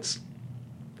experience,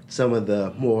 some of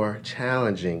the more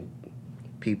challenging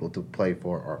people to play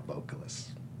for are vocalists.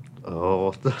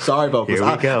 Oh, sorry, vocalists.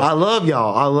 Here we go. I love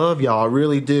y'all. I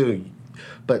really do.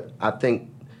 But I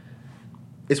think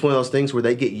it's one of those things where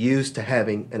they get used to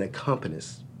having an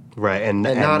accompanist. Right, and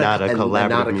not a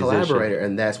collaborative musician. Collaborator.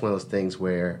 And that's one of those things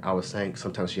where I was saying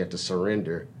sometimes you have to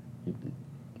surrender.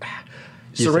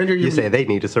 You say they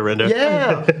need to surrender.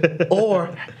 Yeah.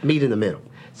 Or meet in the middle.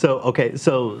 So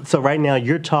right now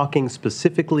you're talking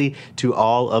specifically to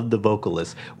all of the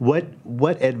vocalists. What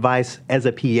advice as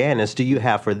a pianist do you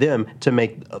have for them to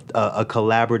make a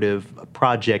collaborative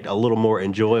project a little more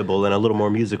enjoyable and a little more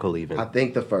musical even? I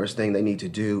think the first thing they need to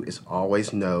do is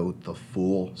always know the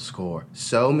full score.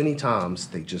 So many times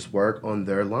they just work on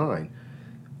their line.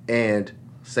 And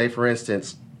say, for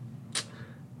instance,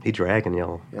 he dragging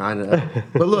y'all. I know.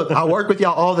 But look, I work with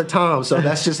y'all all the time, so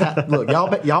that's just how, look,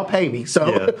 y'all pay me.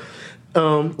 So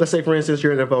let's say, for instance,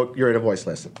 you're in a voice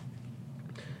lesson.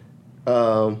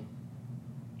 9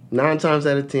 times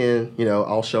out of 10,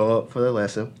 I'll show up for the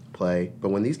lesson, play. But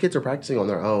when these kids are practicing on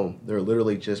their own, they're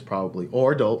literally just probably,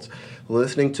 or adults,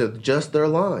 listening to just their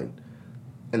line.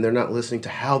 And they're not listening to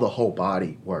how the whole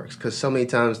body works. Because so many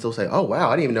times they'll say, oh, wow,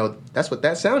 I didn't even know that's what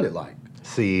that sounded like.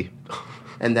 See.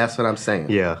 And that's what I'm saying.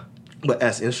 Yeah. But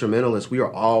as instrumentalists, we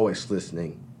are always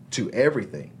listening to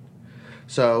everything.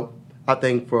 So I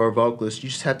think for a vocalist, you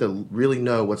just have to really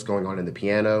know what's going on in the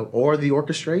piano or the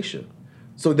orchestration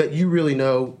so that you really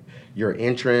know your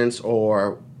entrance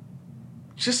or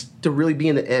just to really be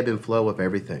in the ebb and flow of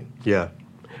everything. Yeah.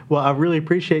 Well, I really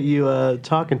appreciate you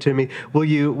talking to me. Will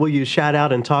you shout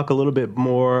out and talk a little bit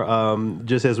more,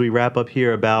 just as we wrap up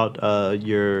here, about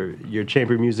your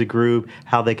chamber music group,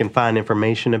 how they can find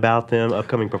information about them,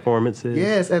 upcoming performances?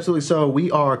 Yes, absolutely. So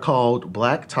we are called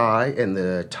Black Tie, and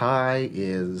the tie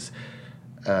is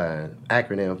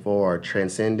acronym for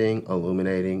Transcending,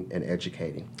 Illuminating, and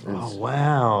Educating. Oh,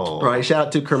 wow. Right. Shout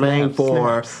out to Kermaine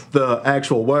for the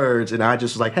actual words, and I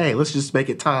just was like, hey, let's just make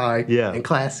it tie and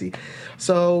classy.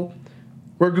 So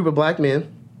we're a group of black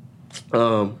men.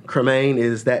 Kermaine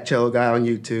is that cello guy on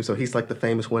YouTube, so he's like the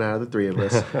famous one out of the three of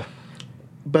us.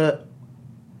 But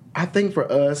I think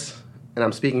for us, and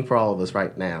I'm speaking for all of us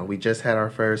right now, we just had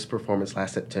our first performance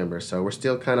last September, so we're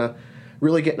still kind of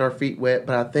really getting our feet wet,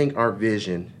 but I think our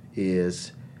vision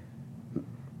is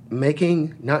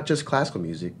making not just classical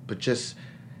music, but just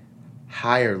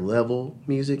higher level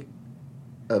music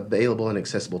available and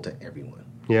accessible to everyone.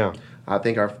 Yeah. I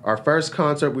think our first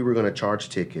concert, we were going to charge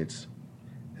tickets.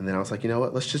 And then I was like, you know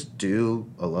what? Let's just do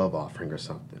a love offering or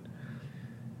something.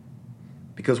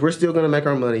 Because we're still going to make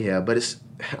our money here. But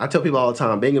I tell people all the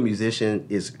time, being a musician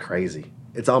is crazy.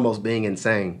 It's almost being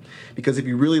insane. Because if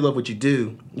you really love what you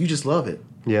do, you just love it.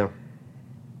 Yeah.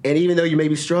 And even though you may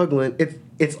be struggling,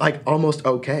 it's like almost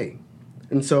okay.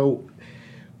 And so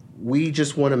we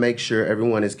just want to make sure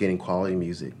everyone is getting quality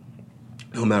music.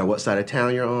 No matter what side of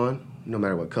town you're on, no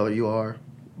matter what color you are,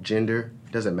 gender,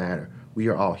 doesn't matter. We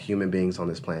are all human beings on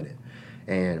this planet.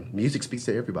 And music speaks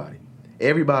to everybody.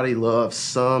 Everybody loves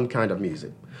some kind of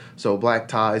music. So Black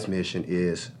Tie's mission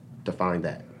is to find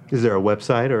that. Is there a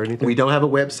website or anything? We don't have a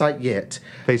website yet.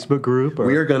 Facebook group? Or?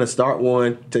 We are going to start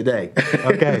one today.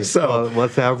 Okay. So well,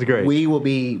 sounds great. We will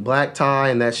be Black Tie,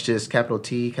 and that's just capital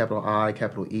T, capital I,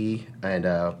 capital E. And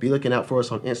be looking out for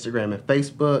us on Instagram and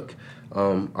Facebook.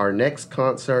 Our next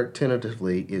concert,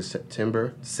 tentatively, is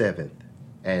September 7th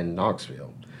in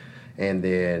Knoxville. And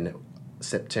then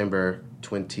September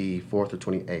 24th or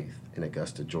 28th in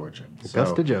Augusta, Georgia.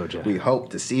 Georgia. We hope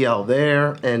to see y'all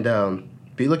there. And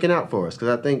be looking out for us,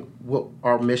 because I think what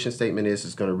our mission statement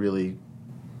is going to really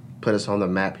put us on the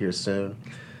map here soon.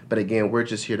 But again, we're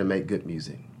just here to make good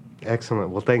music. Excellent.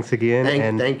 Well, thanks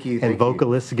again. Thank you. And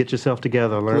vocalists, get yourself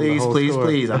together. Learn please, the whole please, story.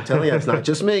 please. I'm telling you, it's not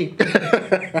just me.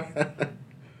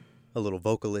 A little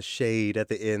vocalist shade at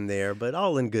the end there, but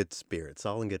all in good spirits,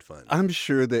 all in good fun. I'm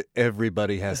sure that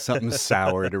everybody has something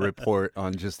sour to report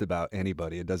on just about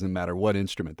anybody. It doesn't matter what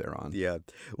instrument they're on. Yeah.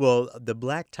 Well, the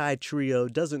Black Tie Trio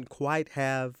doesn't quite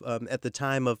have, at the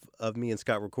time of me and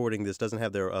Scott recording this, doesn't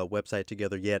have their website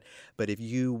together yet. But if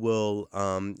you will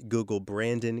Google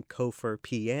Brandon Kofer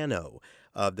Piano,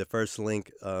 the first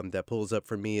link that pulls up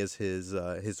for me is his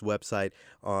website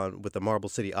with the Marble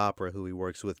City Opera, who he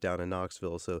works with down in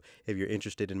Knoxville. So if you're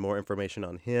interested in more information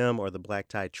on him or the Black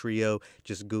Tie Trio,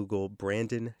 just Google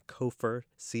Brandon Kofer,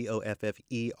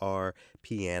 Koffer,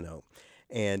 piano.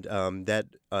 And that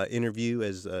interview,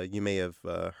 as you may have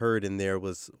heard in there,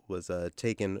 was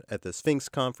taken at the Sphinx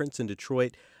Conference in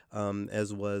Detroit,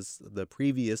 as was the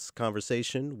previous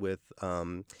conversation with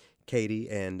Katie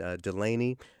and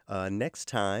Delaney. Next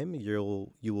time,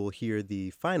 you will hear the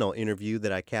final interview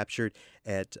that I captured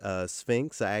at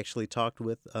Sphinx. I actually talked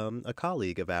with a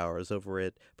colleague of ours over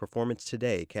at Performance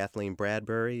Today, Kathleen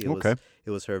Bradbury.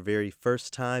 It was her very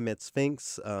first time at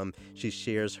Sphinx. She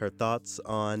shares her thoughts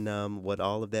on what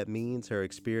all of that means, her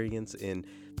experience in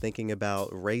thinking about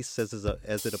race as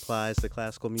it applies to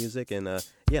classical music, and I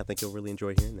think you'll really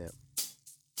enjoy hearing that.